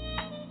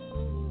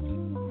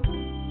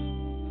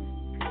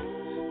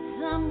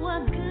 some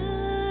were good,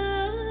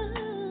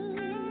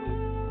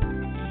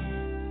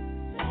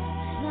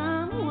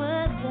 some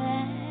were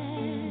bad.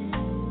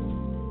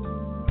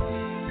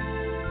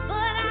 But I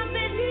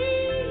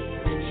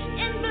believe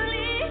in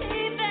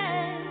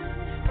believing,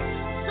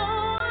 so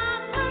I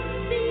must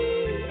be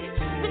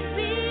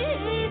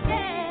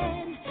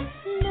receiving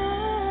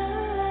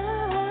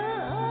love,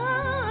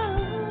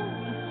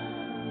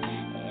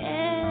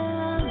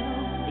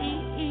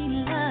 L-O-V-E,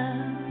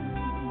 love.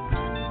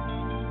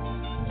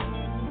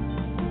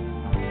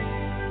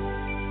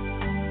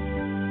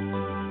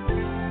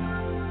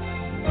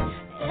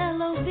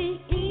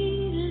 L-O-V-E,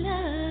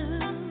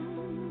 love.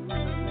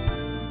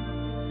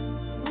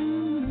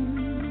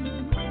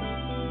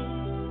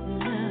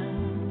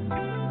 Love.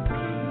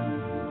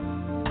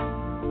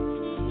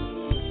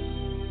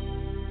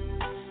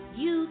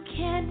 You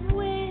can't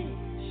wish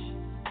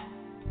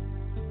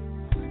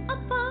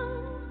upon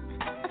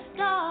a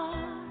star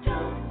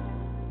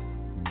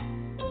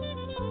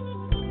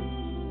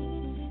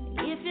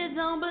if you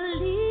don't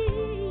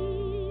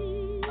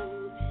believe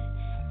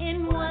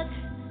in what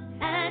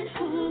and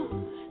who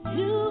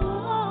you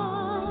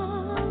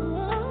are.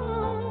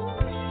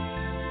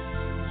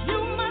 You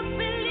must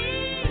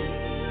believe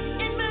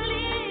in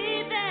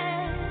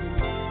believing,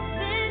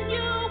 then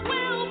you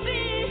will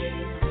be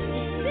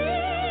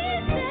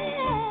receiving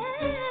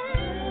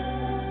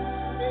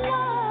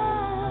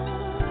love,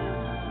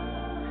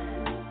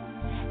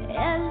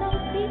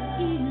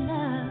 L-O-V-E,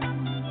 love.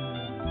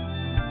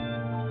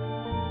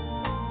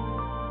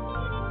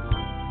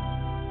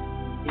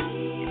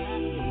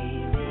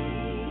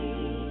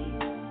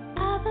 I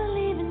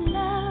believe in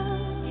love.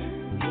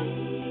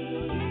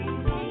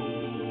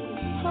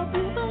 Hope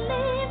you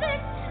believe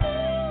it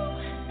too.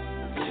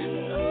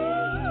 Ooh,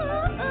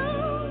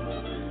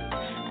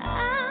 I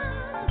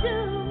do.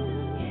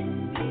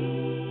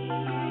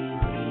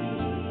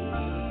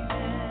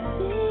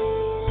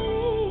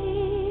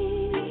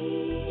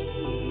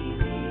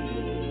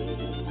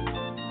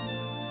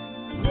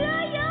 Do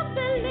you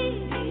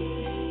believe?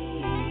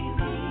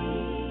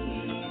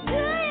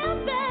 Do you,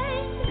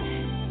 baby?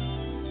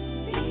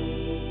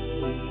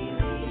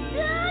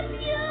 Do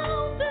you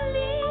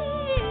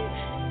believe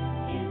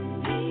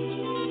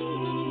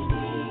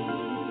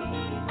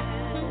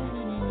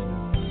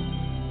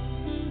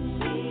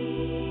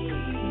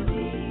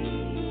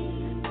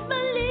in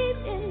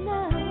believe in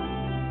love?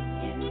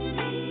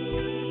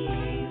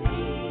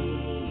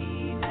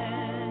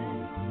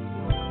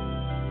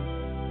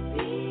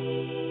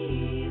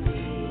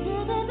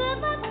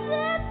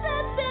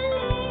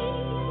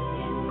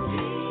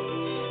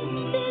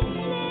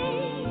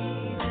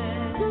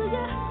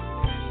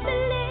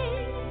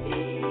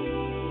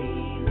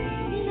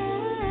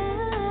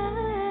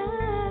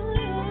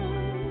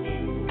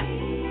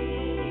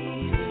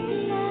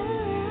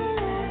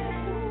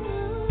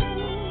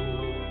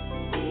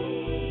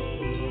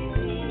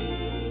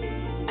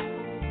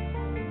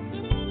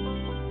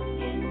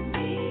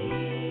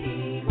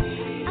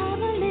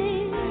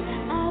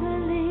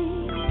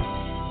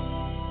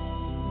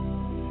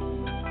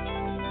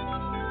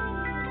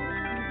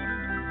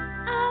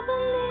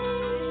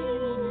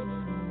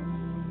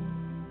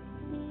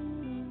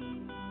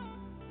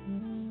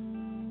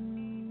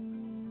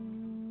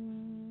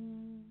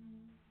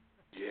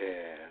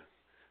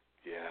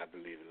 Yeah, I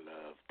believe in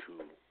love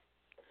too.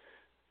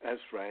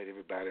 That's right,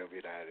 everybody over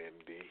here at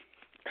Indi.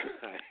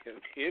 I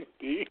am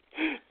Indi.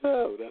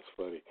 Oh, that's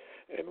funny.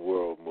 And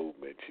world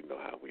movement, you know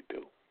how we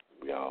do.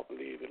 We all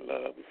believe in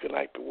love. We feel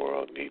like the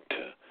world needs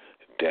to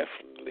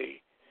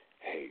definitely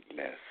hate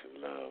less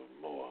and love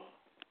more.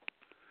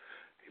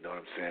 You know what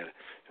I'm saying?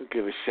 We'll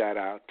give a shout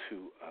out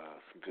to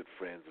some good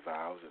friends of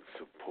ours and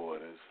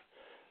supporters.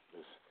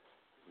 Miss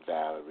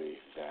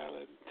Valerie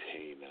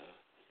Valentina,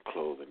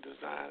 clothing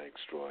designer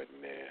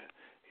extraordinaire.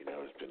 You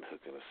know, has been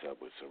hooking us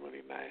up with some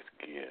really nice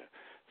gear.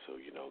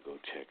 So, you know, go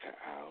check her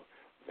out,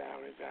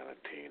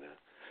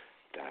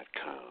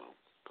 ValerieValentina.com.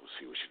 Go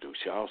see what she do.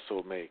 She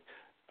also make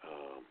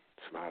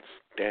some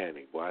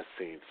outstanding, I've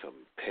seen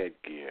some pet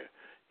gear,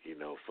 you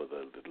know, for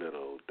the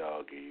little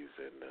doggies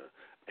and the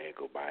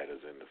ankle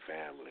biters in the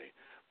family.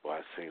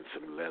 I've seen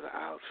some leather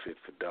outfit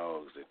for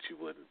dogs that you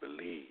wouldn't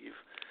believe.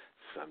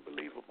 It's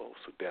unbelievable.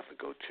 So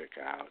definitely go check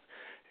her out.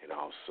 And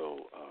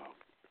also our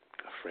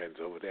friends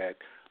over there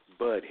at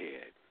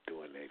Budhead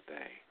doing their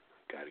thing.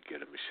 Got to get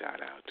him a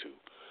shout out too.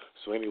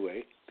 So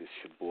anyway, this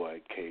is your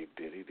boy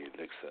Kdiddy, the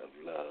Elixir of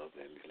Love,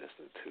 and you're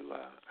listening to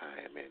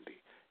I Am Indi,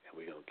 and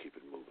we're gonna keep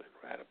it moving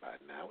right about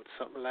now with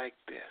something like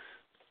this.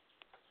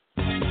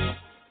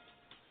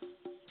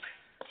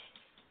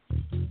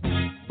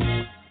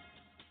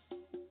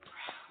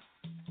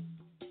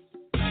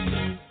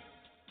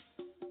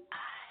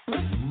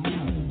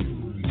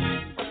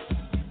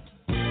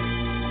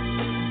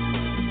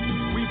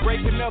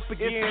 Breaking up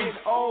again,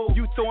 oh,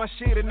 you throwing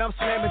shit and I'm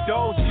slamming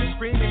doors. You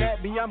screaming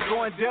at me, I'm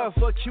going deaf,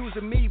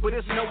 accusing me, but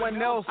it's no one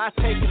else. I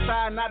take a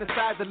side, not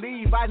decide to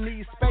leave. I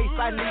need space,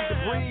 I need to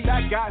breathe.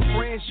 I got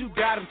friends, you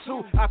got them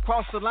too. I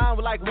cross the line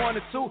with like one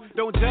or two.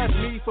 Don't judge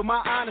me for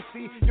my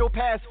honesty. Your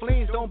past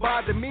flings don't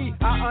bother me.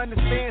 I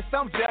understand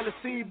some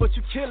jealousy, but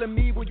you killing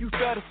me when you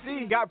fail to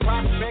see. Got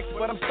prospects,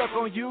 but I'm stuck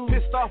on you.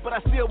 Pissed off, but I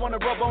still wanna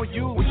rub on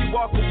you. When you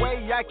walk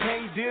away, I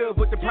can't deal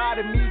with the pride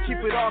in me.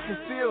 Keep it all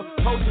concealed.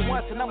 Told you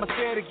once and I'ma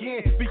say it again.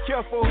 Be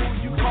careful who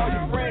you call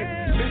your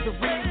friends.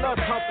 Misery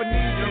loves company,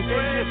 and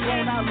they just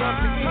won't not love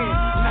again.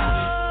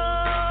 Nah.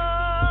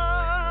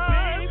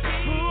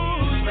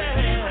 Who's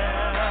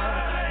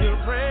there?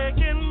 You're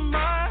breaking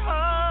my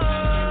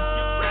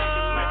heart.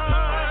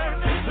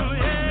 Oh,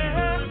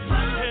 yeah. You're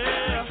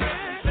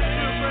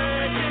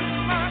breaking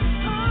my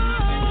heart.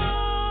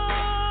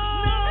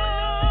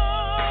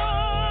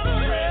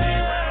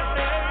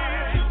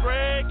 You're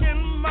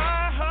breaking my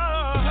heart.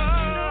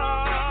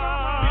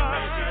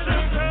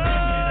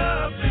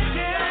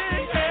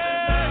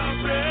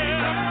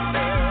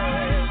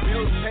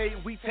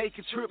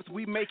 Taking trips,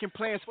 we making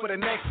plans for the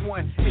next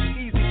one. It's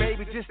easy,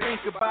 baby, just think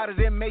about it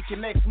and make your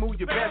next move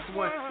your best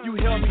one. You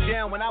held me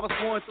down when I was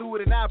going through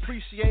it and I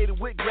appreciate it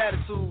with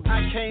gratitude.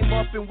 I came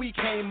up and we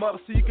came up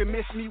so you can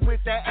miss me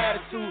with that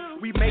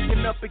attitude. We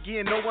making up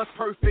again, no one's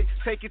perfect.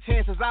 Taking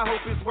chances, I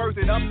hope it's worth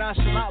it. I'm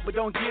nonchalant, but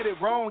don't get it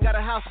wrong. Got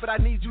a house, but I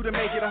need you to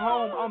make it a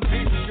home. I'm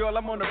busy, girl,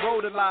 I'm on the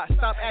road a lot.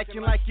 Stop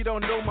acting like you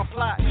don't know my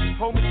plot.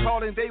 Homies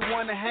calling, they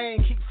wanna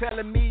hang. Keep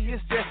telling me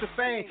it's just a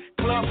fame.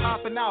 Club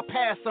hopping, I'll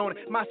pass on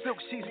it. My silk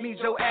sheets need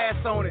your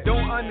ass on it.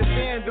 Don't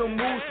understand them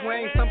mood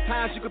swings.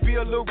 Sometimes you could be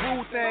a little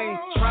rude thing.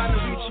 Trying to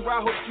reach you,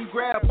 I hope you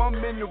grab. I'm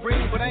in the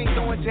ring, but I ain't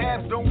throwing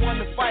jabs. Don't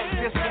wanna fight,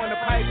 just wanna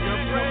pipe you.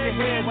 Flip your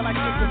head when I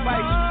kick and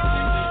bite you.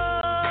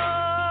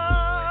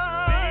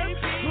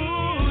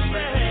 Who's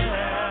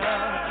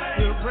there?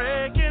 You're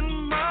breaking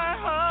my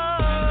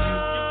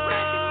heart.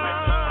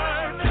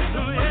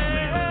 Oh,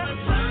 yeah.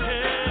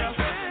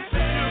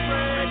 You're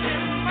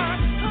breaking my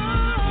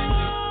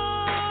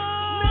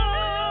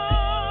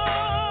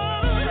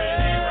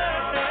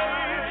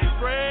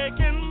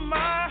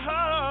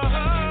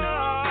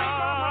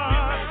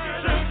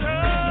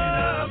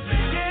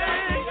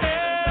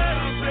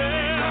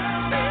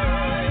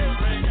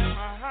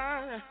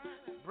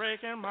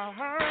breaking my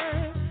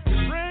heart,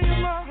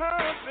 breaking my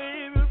heart,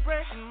 baby,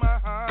 breaking my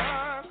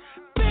heart.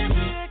 Baby,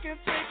 I can't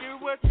take it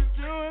what you're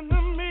doing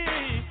to me,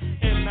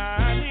 and I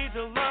need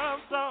your love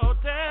so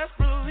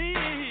desperately.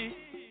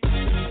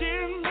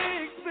 Didn't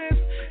make sense,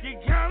 you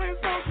got me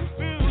so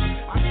confused.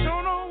 I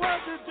don't know what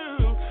to do.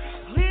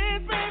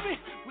 Please, baby,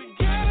 we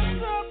gotta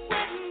stop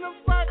waiting the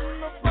fighting,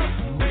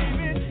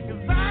 baby,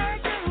 'cause I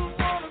just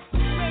wanna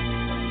make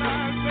it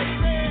tonight,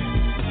 baby.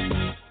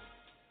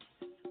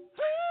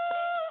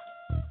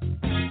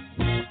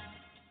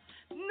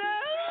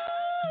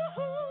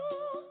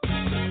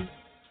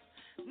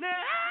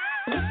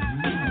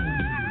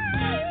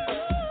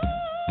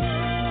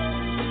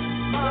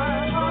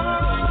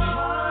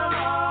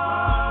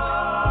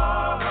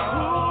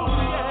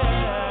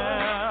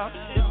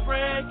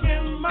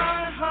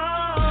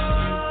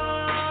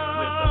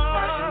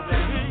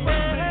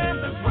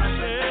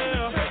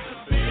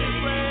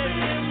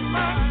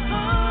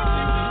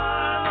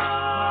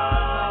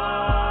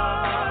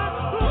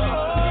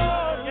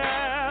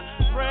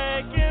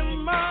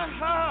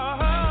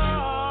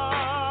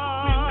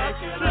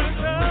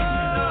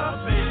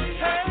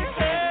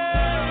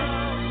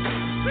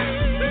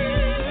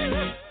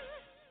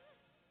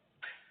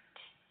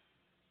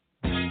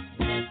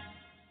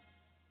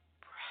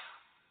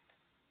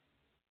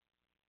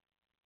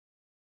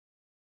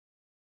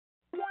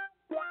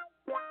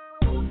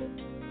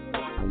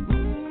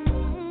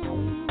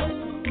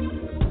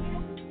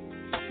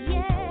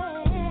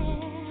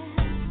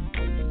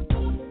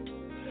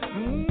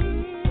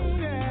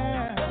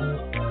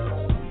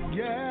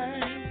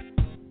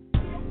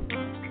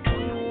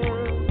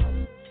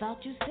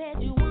 Thought you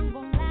said you weren't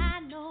gonna lie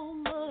no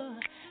more.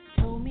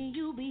 Told me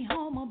you'd be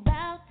home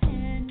about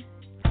 10.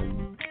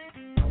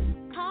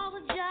 Called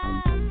the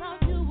job,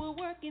 thought you were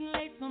working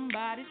late.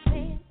 Somebody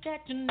said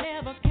that you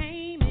never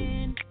came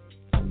in.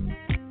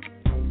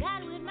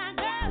 Got with my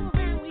girls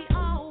and we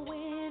all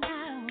went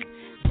out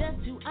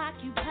just to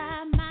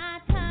occupy my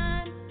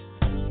time.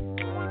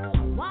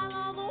 While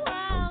all the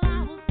while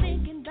I was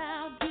thinking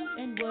about you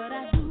and what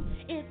I'd do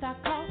if I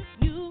caught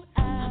you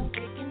out. I'm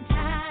sick and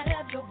tired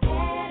of your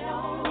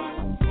ghetto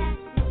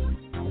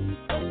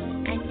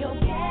and your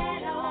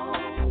ghetto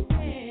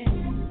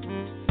friends.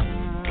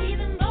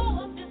 Even though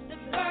I'm just a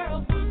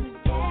girl from the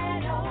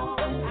ghetto,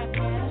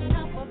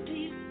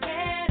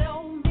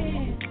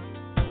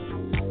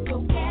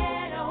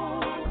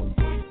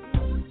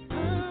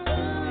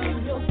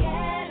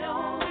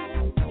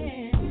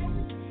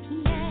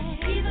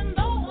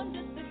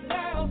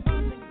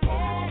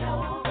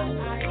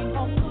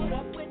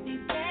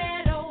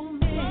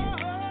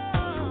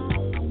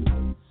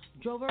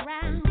 Drove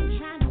around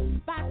trying to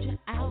spot you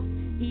out.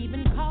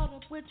 Even caught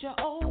up with your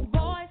old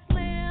boy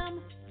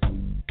Slim.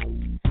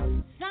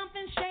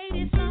 Something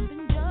shady,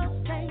 something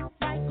just ain't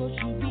right. 'Cause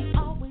you be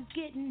always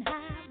getting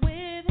high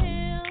with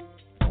him.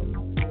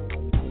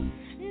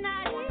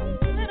 Not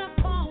even a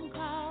phone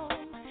call,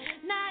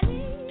 not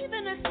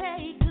even a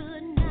say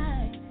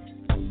goodnight.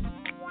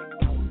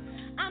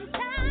 I'm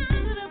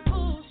tired of the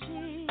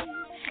bullshit,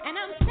 and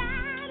I'm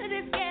tired of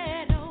this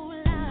ghetto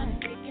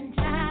life. Sick and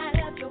tired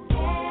of your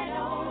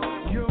ghetto.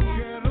 Your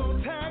ghetto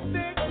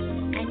tactics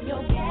And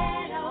your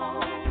ghetto,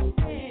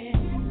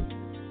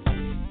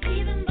 yeah.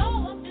 Even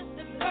though I'm just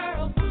a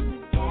girl from the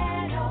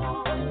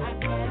ghetto, I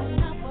get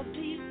enough of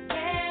these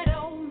ghetto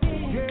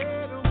men.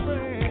 ghetto Your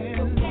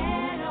friends.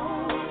 ghetto,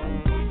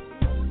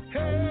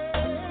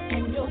 Hey.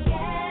 and your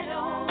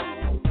ghetto,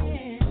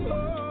 yeah.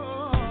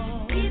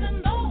 Oh.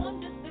 Even though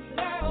I'm just a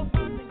girl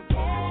from the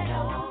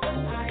ghetto, I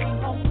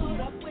ain't gonna put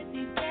up with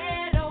these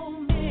ghetto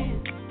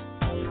men.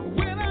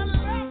 When I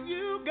love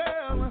you,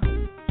 girl,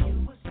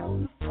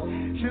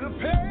 should have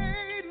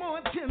paid more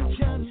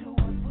attention.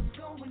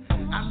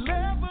 I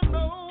never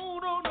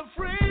knowed on the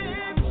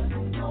friends.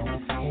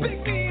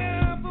 Pick me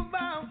up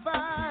about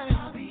 5.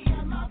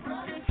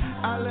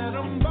 I let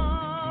them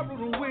borrow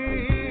the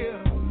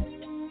wheel.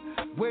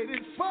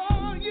 Waited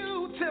for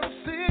you till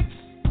 6.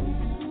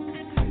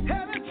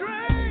 Had a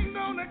drink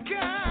on the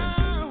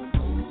couch.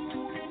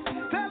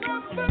 Till I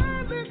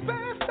finally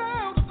passed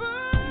out.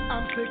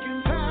 I'm sick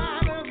and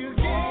tired of your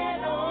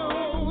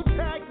ghetto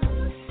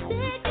tactics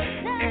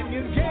and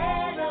your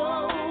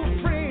ghetto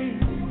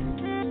friends.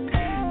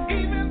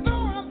 Even though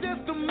I'm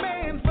just a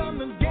man from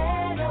the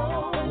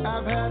ghetto,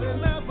 I've had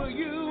enough of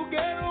you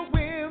ghetto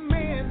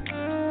women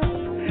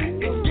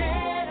and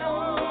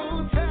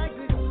ghetto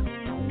tactics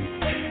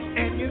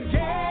and your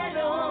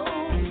ghetto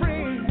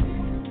friends.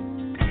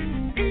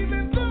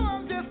 Even though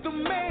I'm just a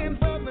man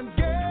from the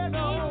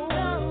ghetto,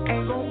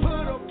 ain't gonna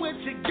put up with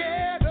your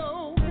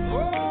ghetto.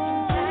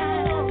 Oh,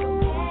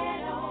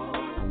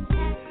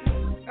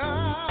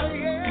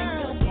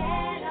 yeah.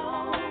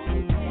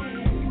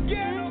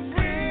 Ghetto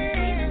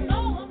friends.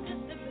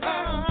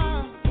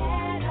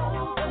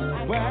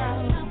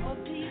 Wow.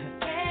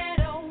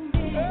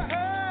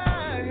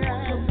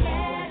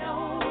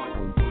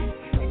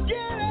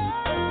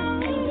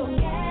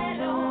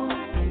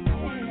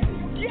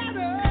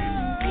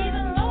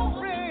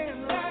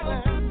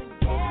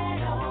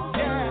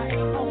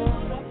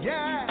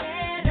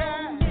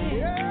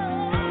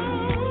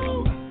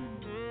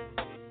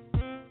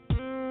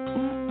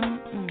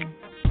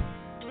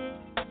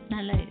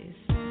 Now, ladies,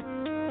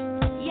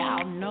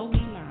 y'all know he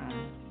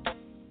lying.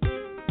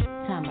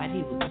 Talking about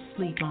he was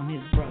asleep on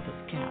his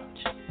brother's couch.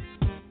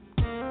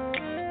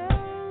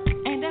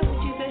 Ain't that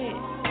what you said?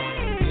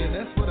 Yeah,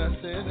 that's what I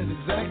said, and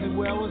exactly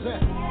where I was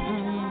at.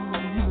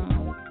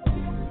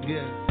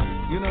 Yeah.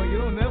 You know, you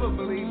don't never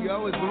believe, you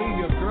always believe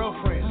your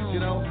girlfriends, you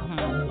know?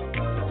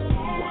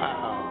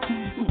 Wow.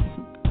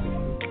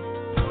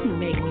 You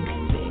make me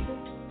sick.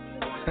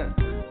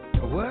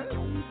 What?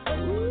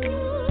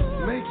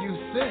 Make you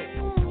sick?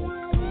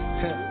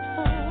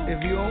 If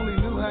you only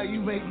knew how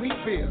you make me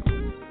feel.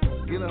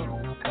 You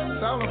know,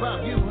 it's all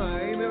about you, huh?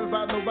 Ain't never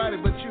about nobody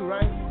but you,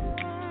 right?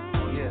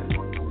 Yeah.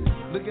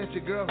 Look at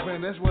your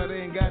girlfriend, that's why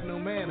they ain't got no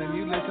man, and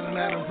you listening to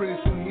them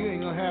pretty soon, you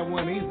ain't gonna have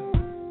one either.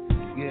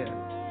 Yeah.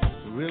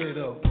 Really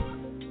though.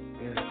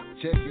 Yeah.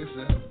 Check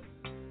yourself.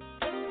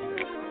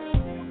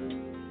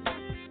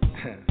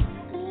 Yeah.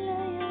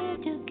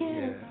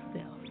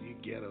 You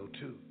ghetto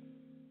too.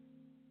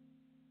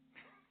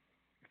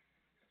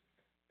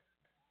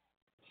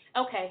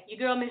 Okay, your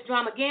girl Miss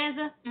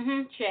Dramaganza,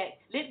 check.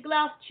 Lip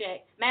gloss,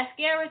 check.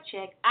 Mascara,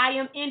 check. I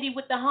am Indi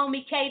with the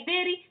homie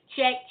Kdiddy,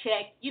 check.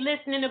 You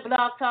listening to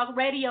Blog Talk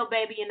Radio,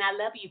 baby, and I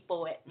love you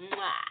for it.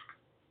 Mwah.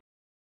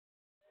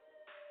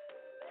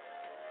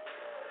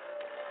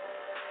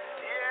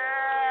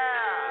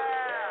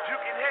 You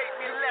can hate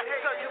me left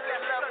so you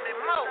can love me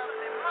more.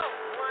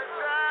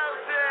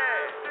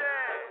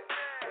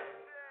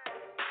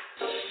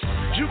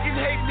 1,000. You can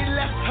hate me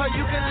left or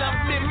you can love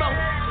me more.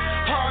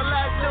 All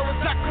I know is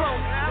I grow.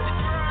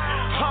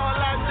 All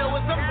I know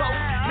is I'm both.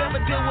 Never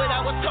did what I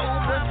was told,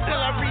 but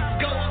still I reach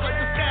goals like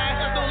the sky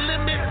has no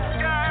limit.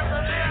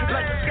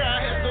 Like the sky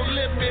has no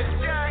limit.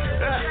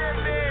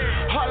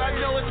 All I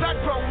know is I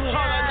grow. All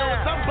I know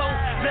is I'm both.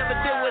 Never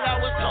did what I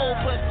was told,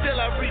 but still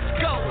I reach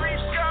goals.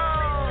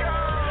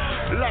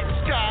 Like the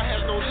sky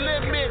has no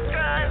limit.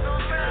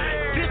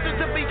 This is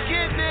the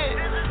beginning.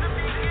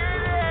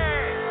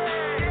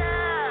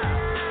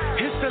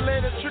 It's the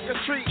latest trick or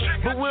treat,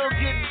 but we'll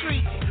get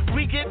treats.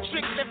 We get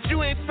tricked if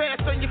you ain't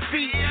fast on your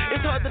feet.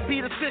 It's hard to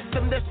beat a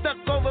system that's stuck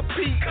on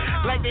repeat.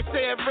 Like they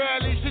say at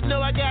rallies, you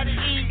know I gotta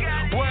eat.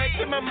 Word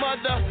to my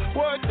mother,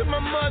 word to my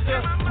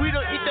mother. We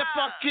don't eat that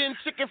fucking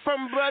chicken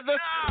from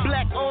brothers.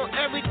 Black on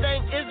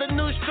everything is a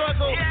new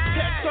struggle.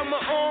 Tax on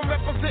my own,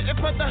 representing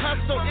for the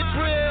hustle. It's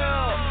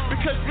real,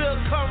 because real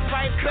come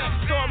right back.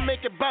 So I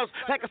make it bounce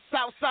like a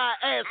Southside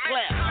ass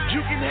clap.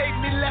 You can hate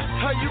me less,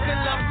 or you can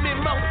love me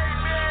most.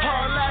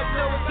 All I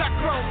know is I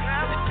grow.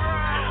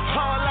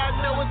 All I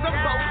know is I'm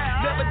bold.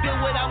 Never did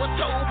what I was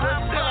told, but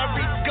still I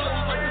reach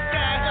goals. Like the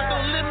sky has no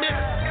limit.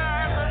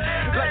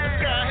 Like the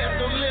sky has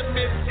no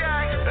limit.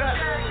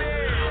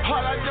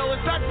 All I know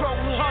is I grow.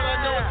 All I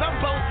know is I'm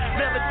bold.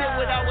 Never did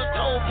what I was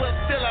told, but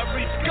still I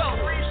reach goals.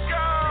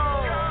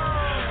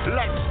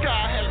 Like the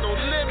sky has no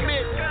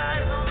limit.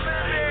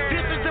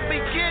 This is the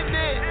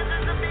beginning.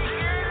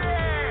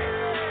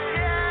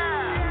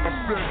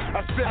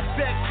 I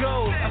set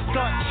goals, I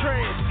start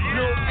trends,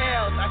 no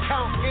L's, I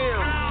count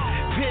M's.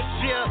 This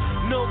year,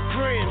 no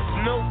friends,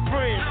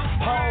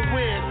 all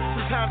wins.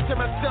 Sometimes to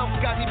myself,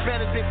 got me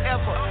better than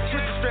ever.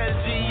 Switch the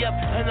strategy up,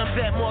 and I'm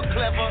that more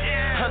clever.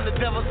 I'm the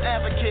devil's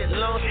advocate,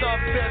 Lone Star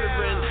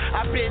veteran.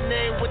 I've been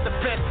named with the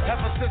best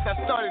ever since I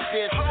started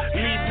this.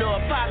 Leave no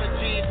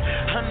apologies.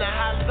 I'm the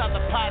hottest out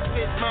the pot,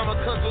 fit mama,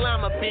 cause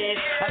llama beans.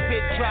 I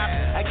fit drops,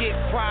 I get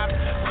props,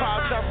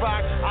 crowds I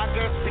rock. I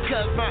guess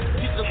because my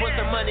teacher was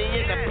the money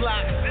in the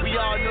block. We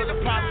all know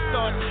the problem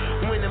starts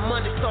when the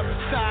money starts to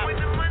stop.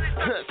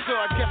 So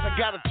I guess I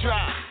gotta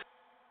drop.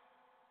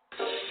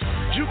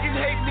 You can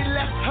hate me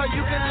less, or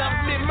you can love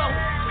me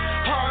most.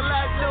 All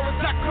I know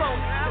is I grow.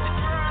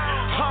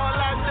 All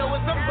I know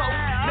is I'm bold.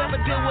 Never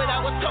did what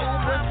I was told,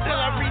 but still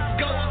I reach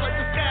goals. Like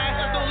the sky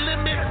has no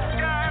limit.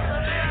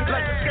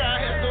 Like the sky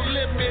has no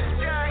limit.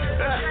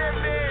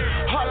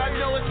 All I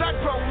know is I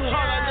grow.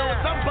 All I know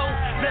is I'm bold.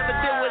 Never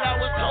did what I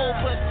was told,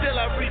 but still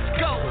I reach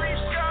goals.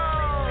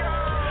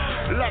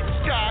 Like the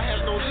sky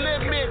has no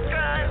limit.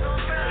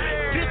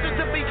 This is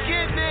the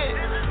beginning.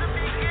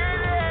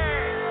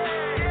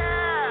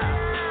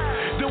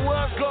 The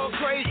world's going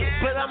crazy,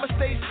 but I'ma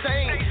stay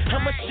sane.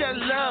 I'ma share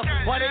love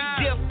while they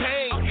give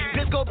pain.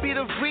 This gon' be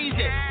the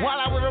reason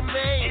while I will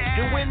remain.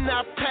 And when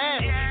I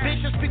pass, they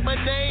should speak my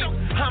name.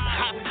 I'm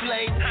hot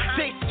flame,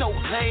 they so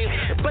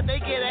lame, but they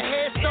get a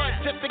head start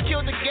just to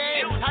kill the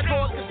game. I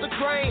go against the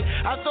grain,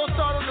 I throw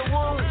salt on the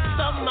wound.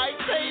 Some might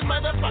say,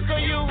 motherfucker,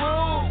 you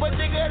rude, but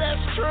nigga,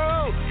 that's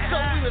true. So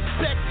we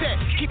respect that,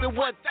 keep it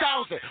 1,000,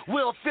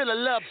 we'll feel a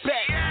love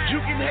back.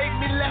 You can hate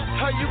me less,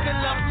 or you can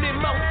love me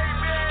most.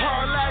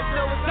 All I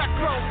know is I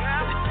grow.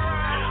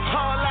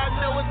 All I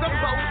know is I'm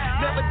bold.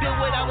 Never did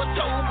what I was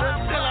told, but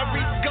still I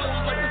reach goals.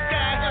 Like the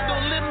sky has no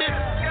limit.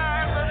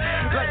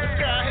 Like the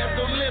sky has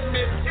no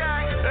limit.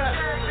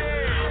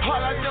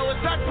 All I know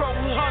is I grow.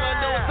 All I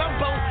know is I'm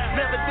bold.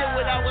 Never did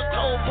what I was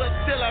told, but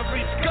still I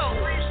reach goals.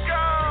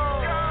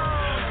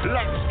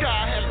 Like the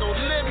sky has no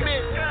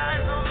limit.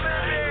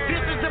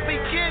 This is the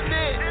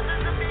beginning.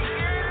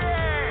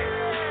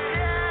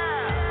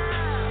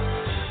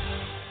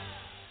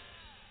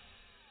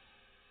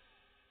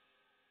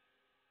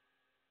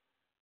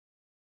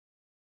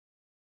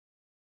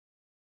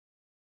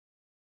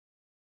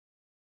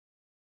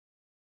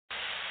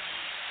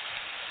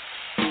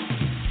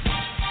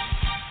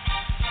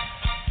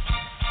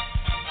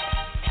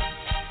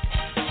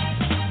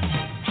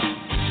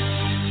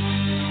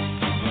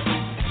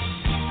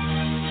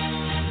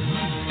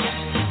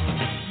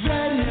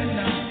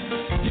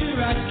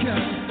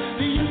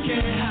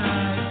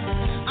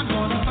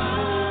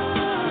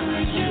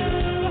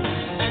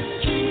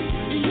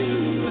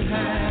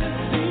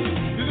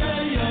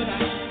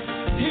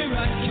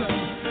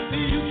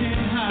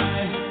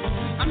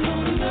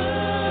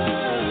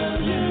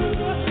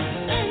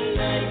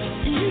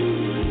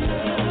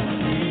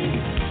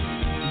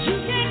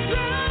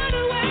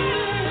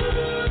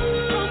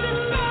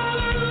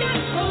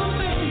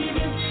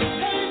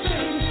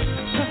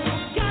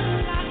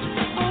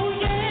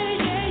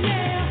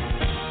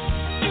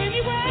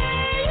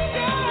 Anyway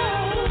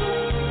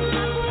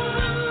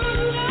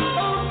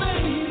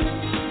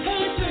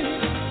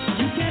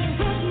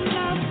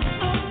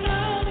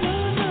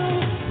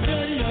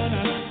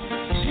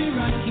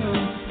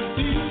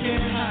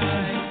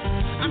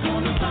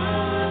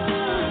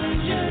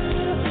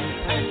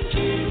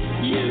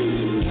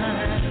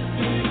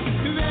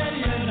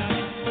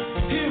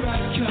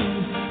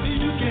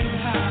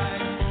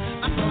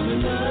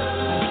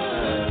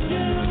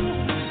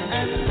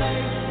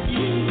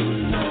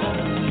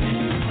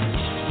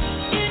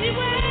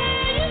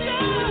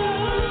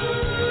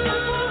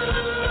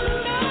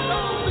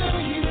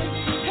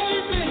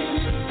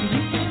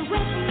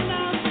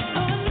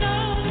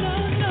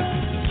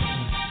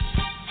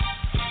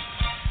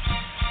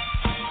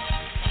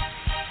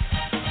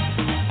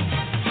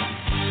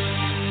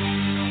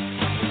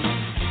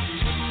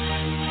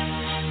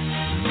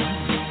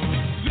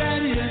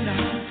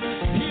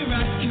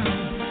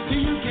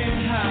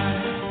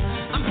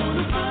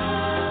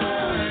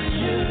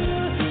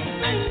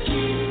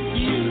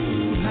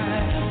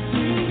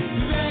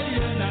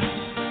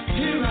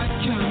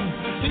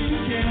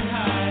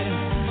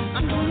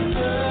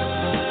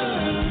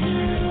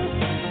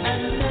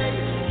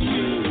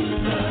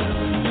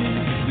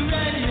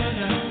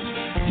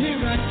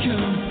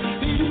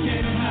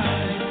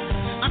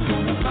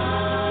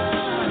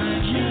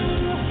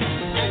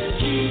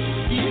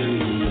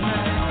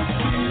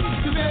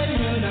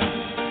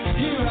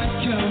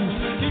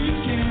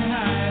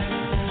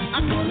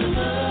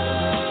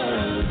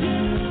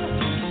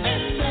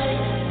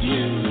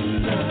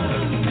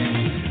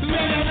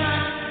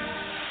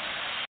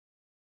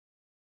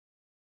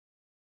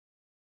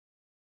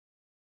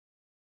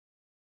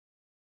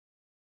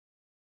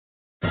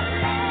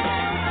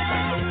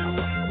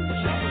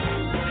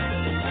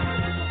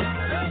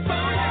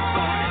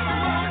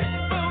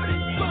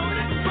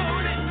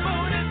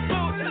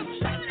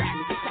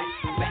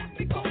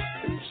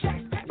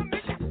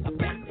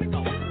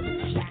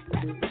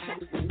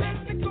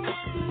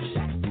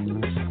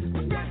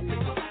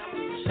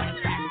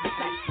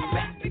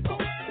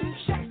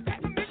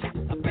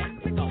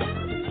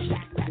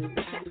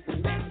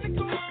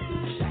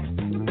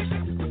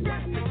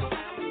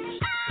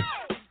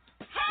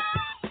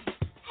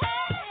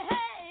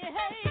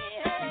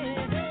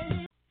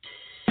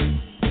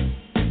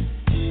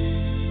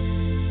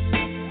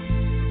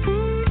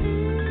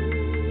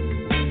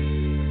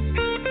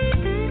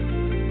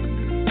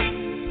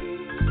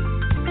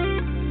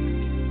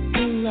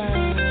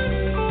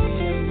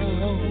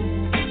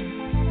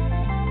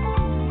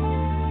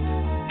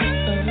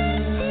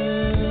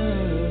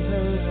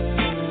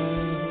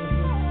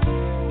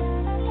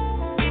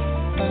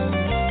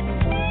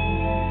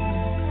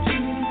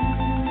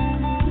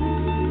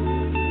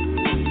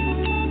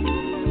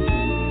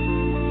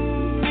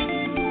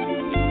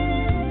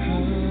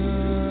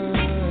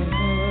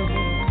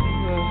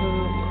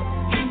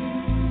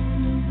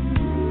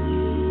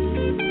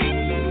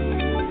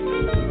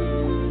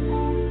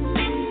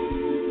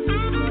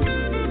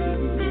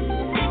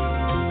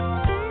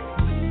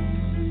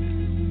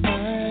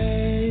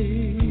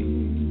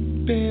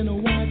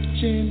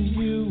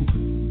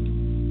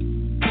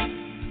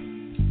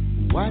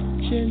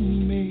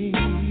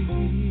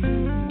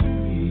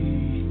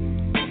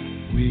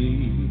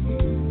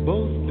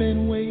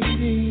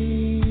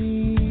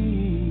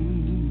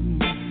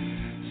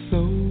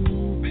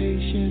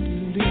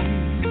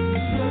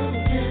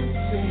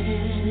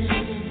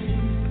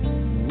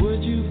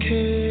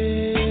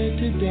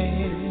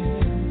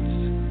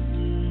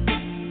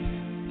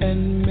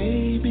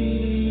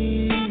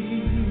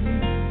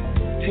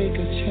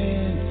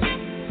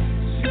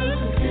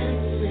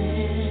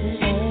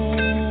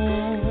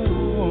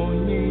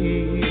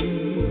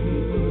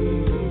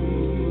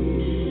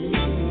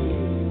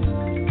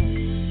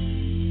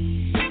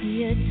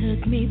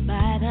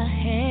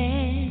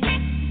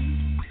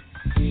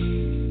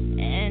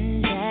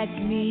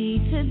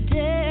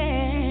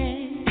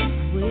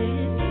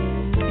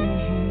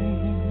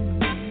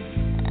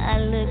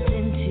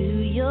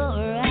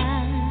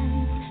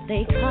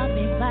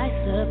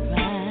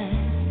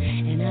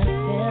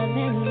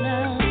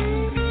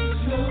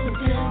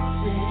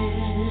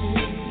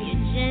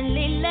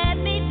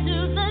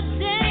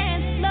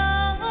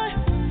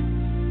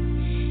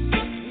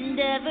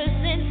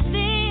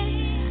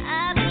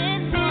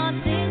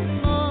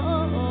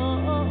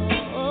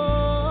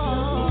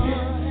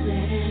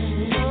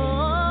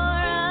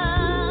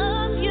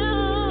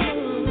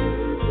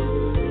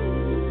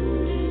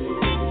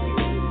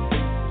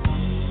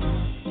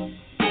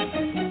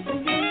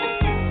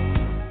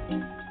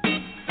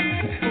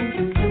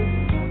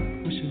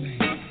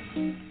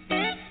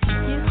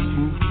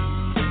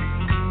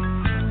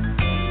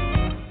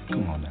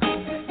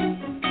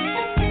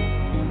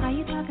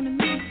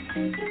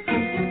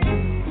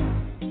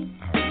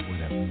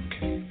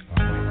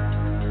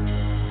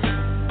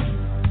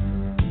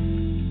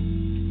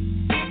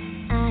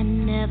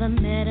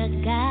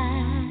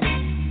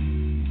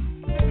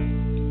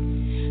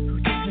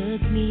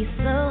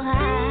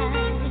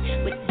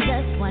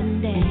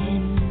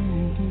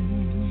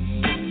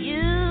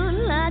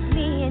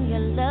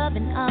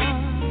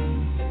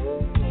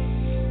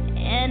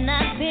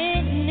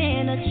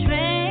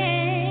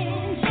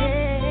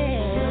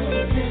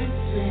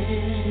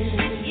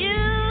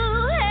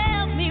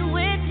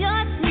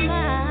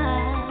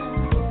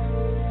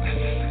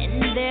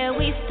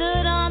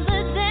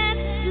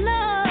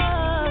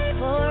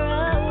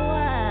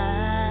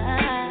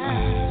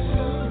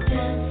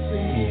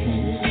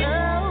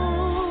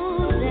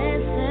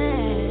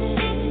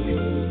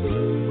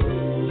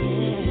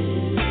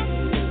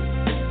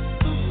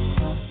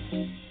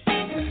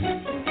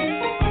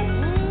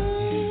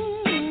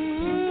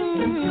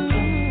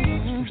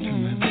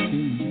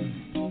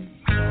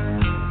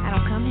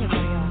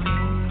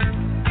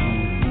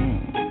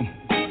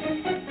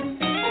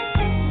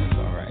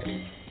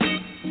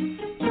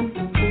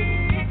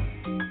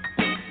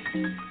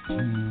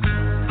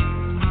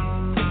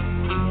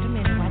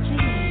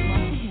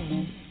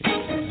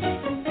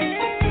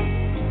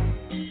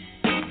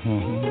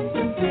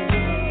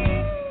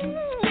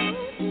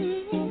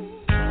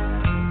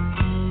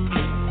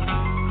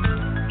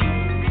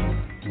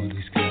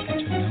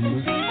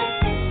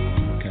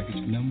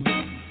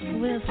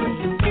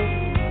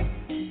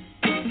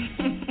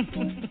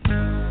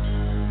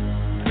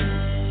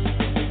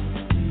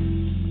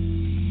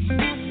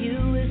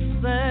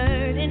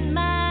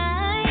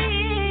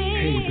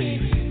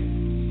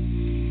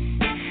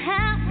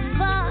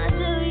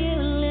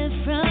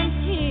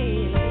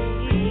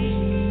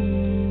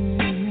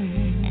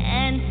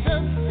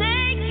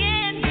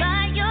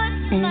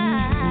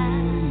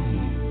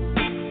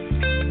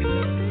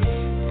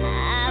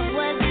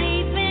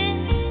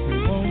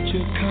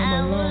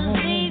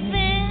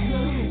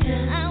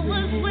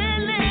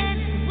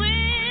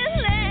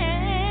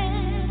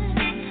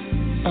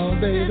Oh,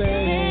 baby.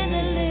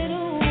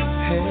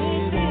 Hey,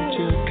 won't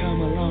you come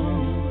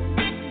along?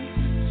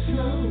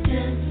 Slow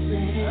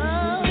dancing.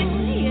 Oh,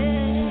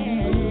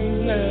 yeah.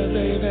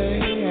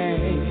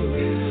 Baby.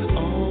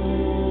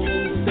 Oh,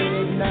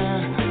 baby, now,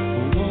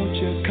 won't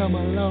you come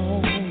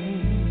along?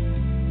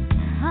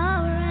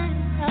 All right.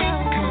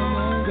 Come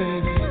on,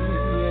 baby.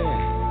 Yeah.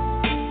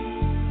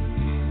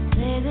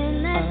 Baby,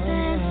 let's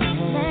dance.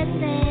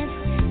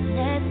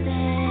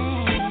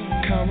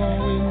 Come on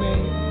with me,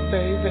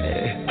 baby.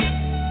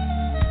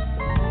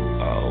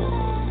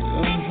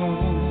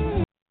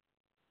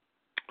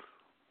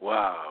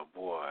 Wow,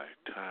 boy,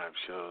 time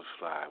sure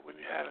fly when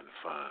you're having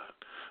fun.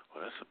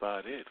 Well, that's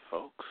about it,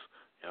 folks.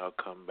 Y'all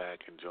come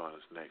back and join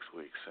us next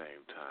week,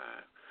 same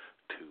time,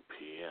 2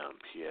 p.m.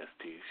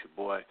 PST. It's your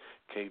boy,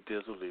 K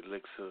Dizzle, the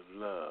Elixir of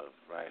Love,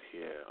 right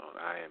here on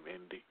I Am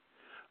Indi,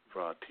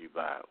 brought to you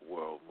by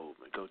World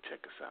Movement. Go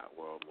check us out,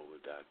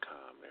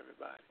 worldmovement.com,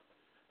 everybody.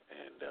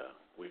 And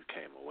we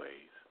came a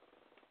ways.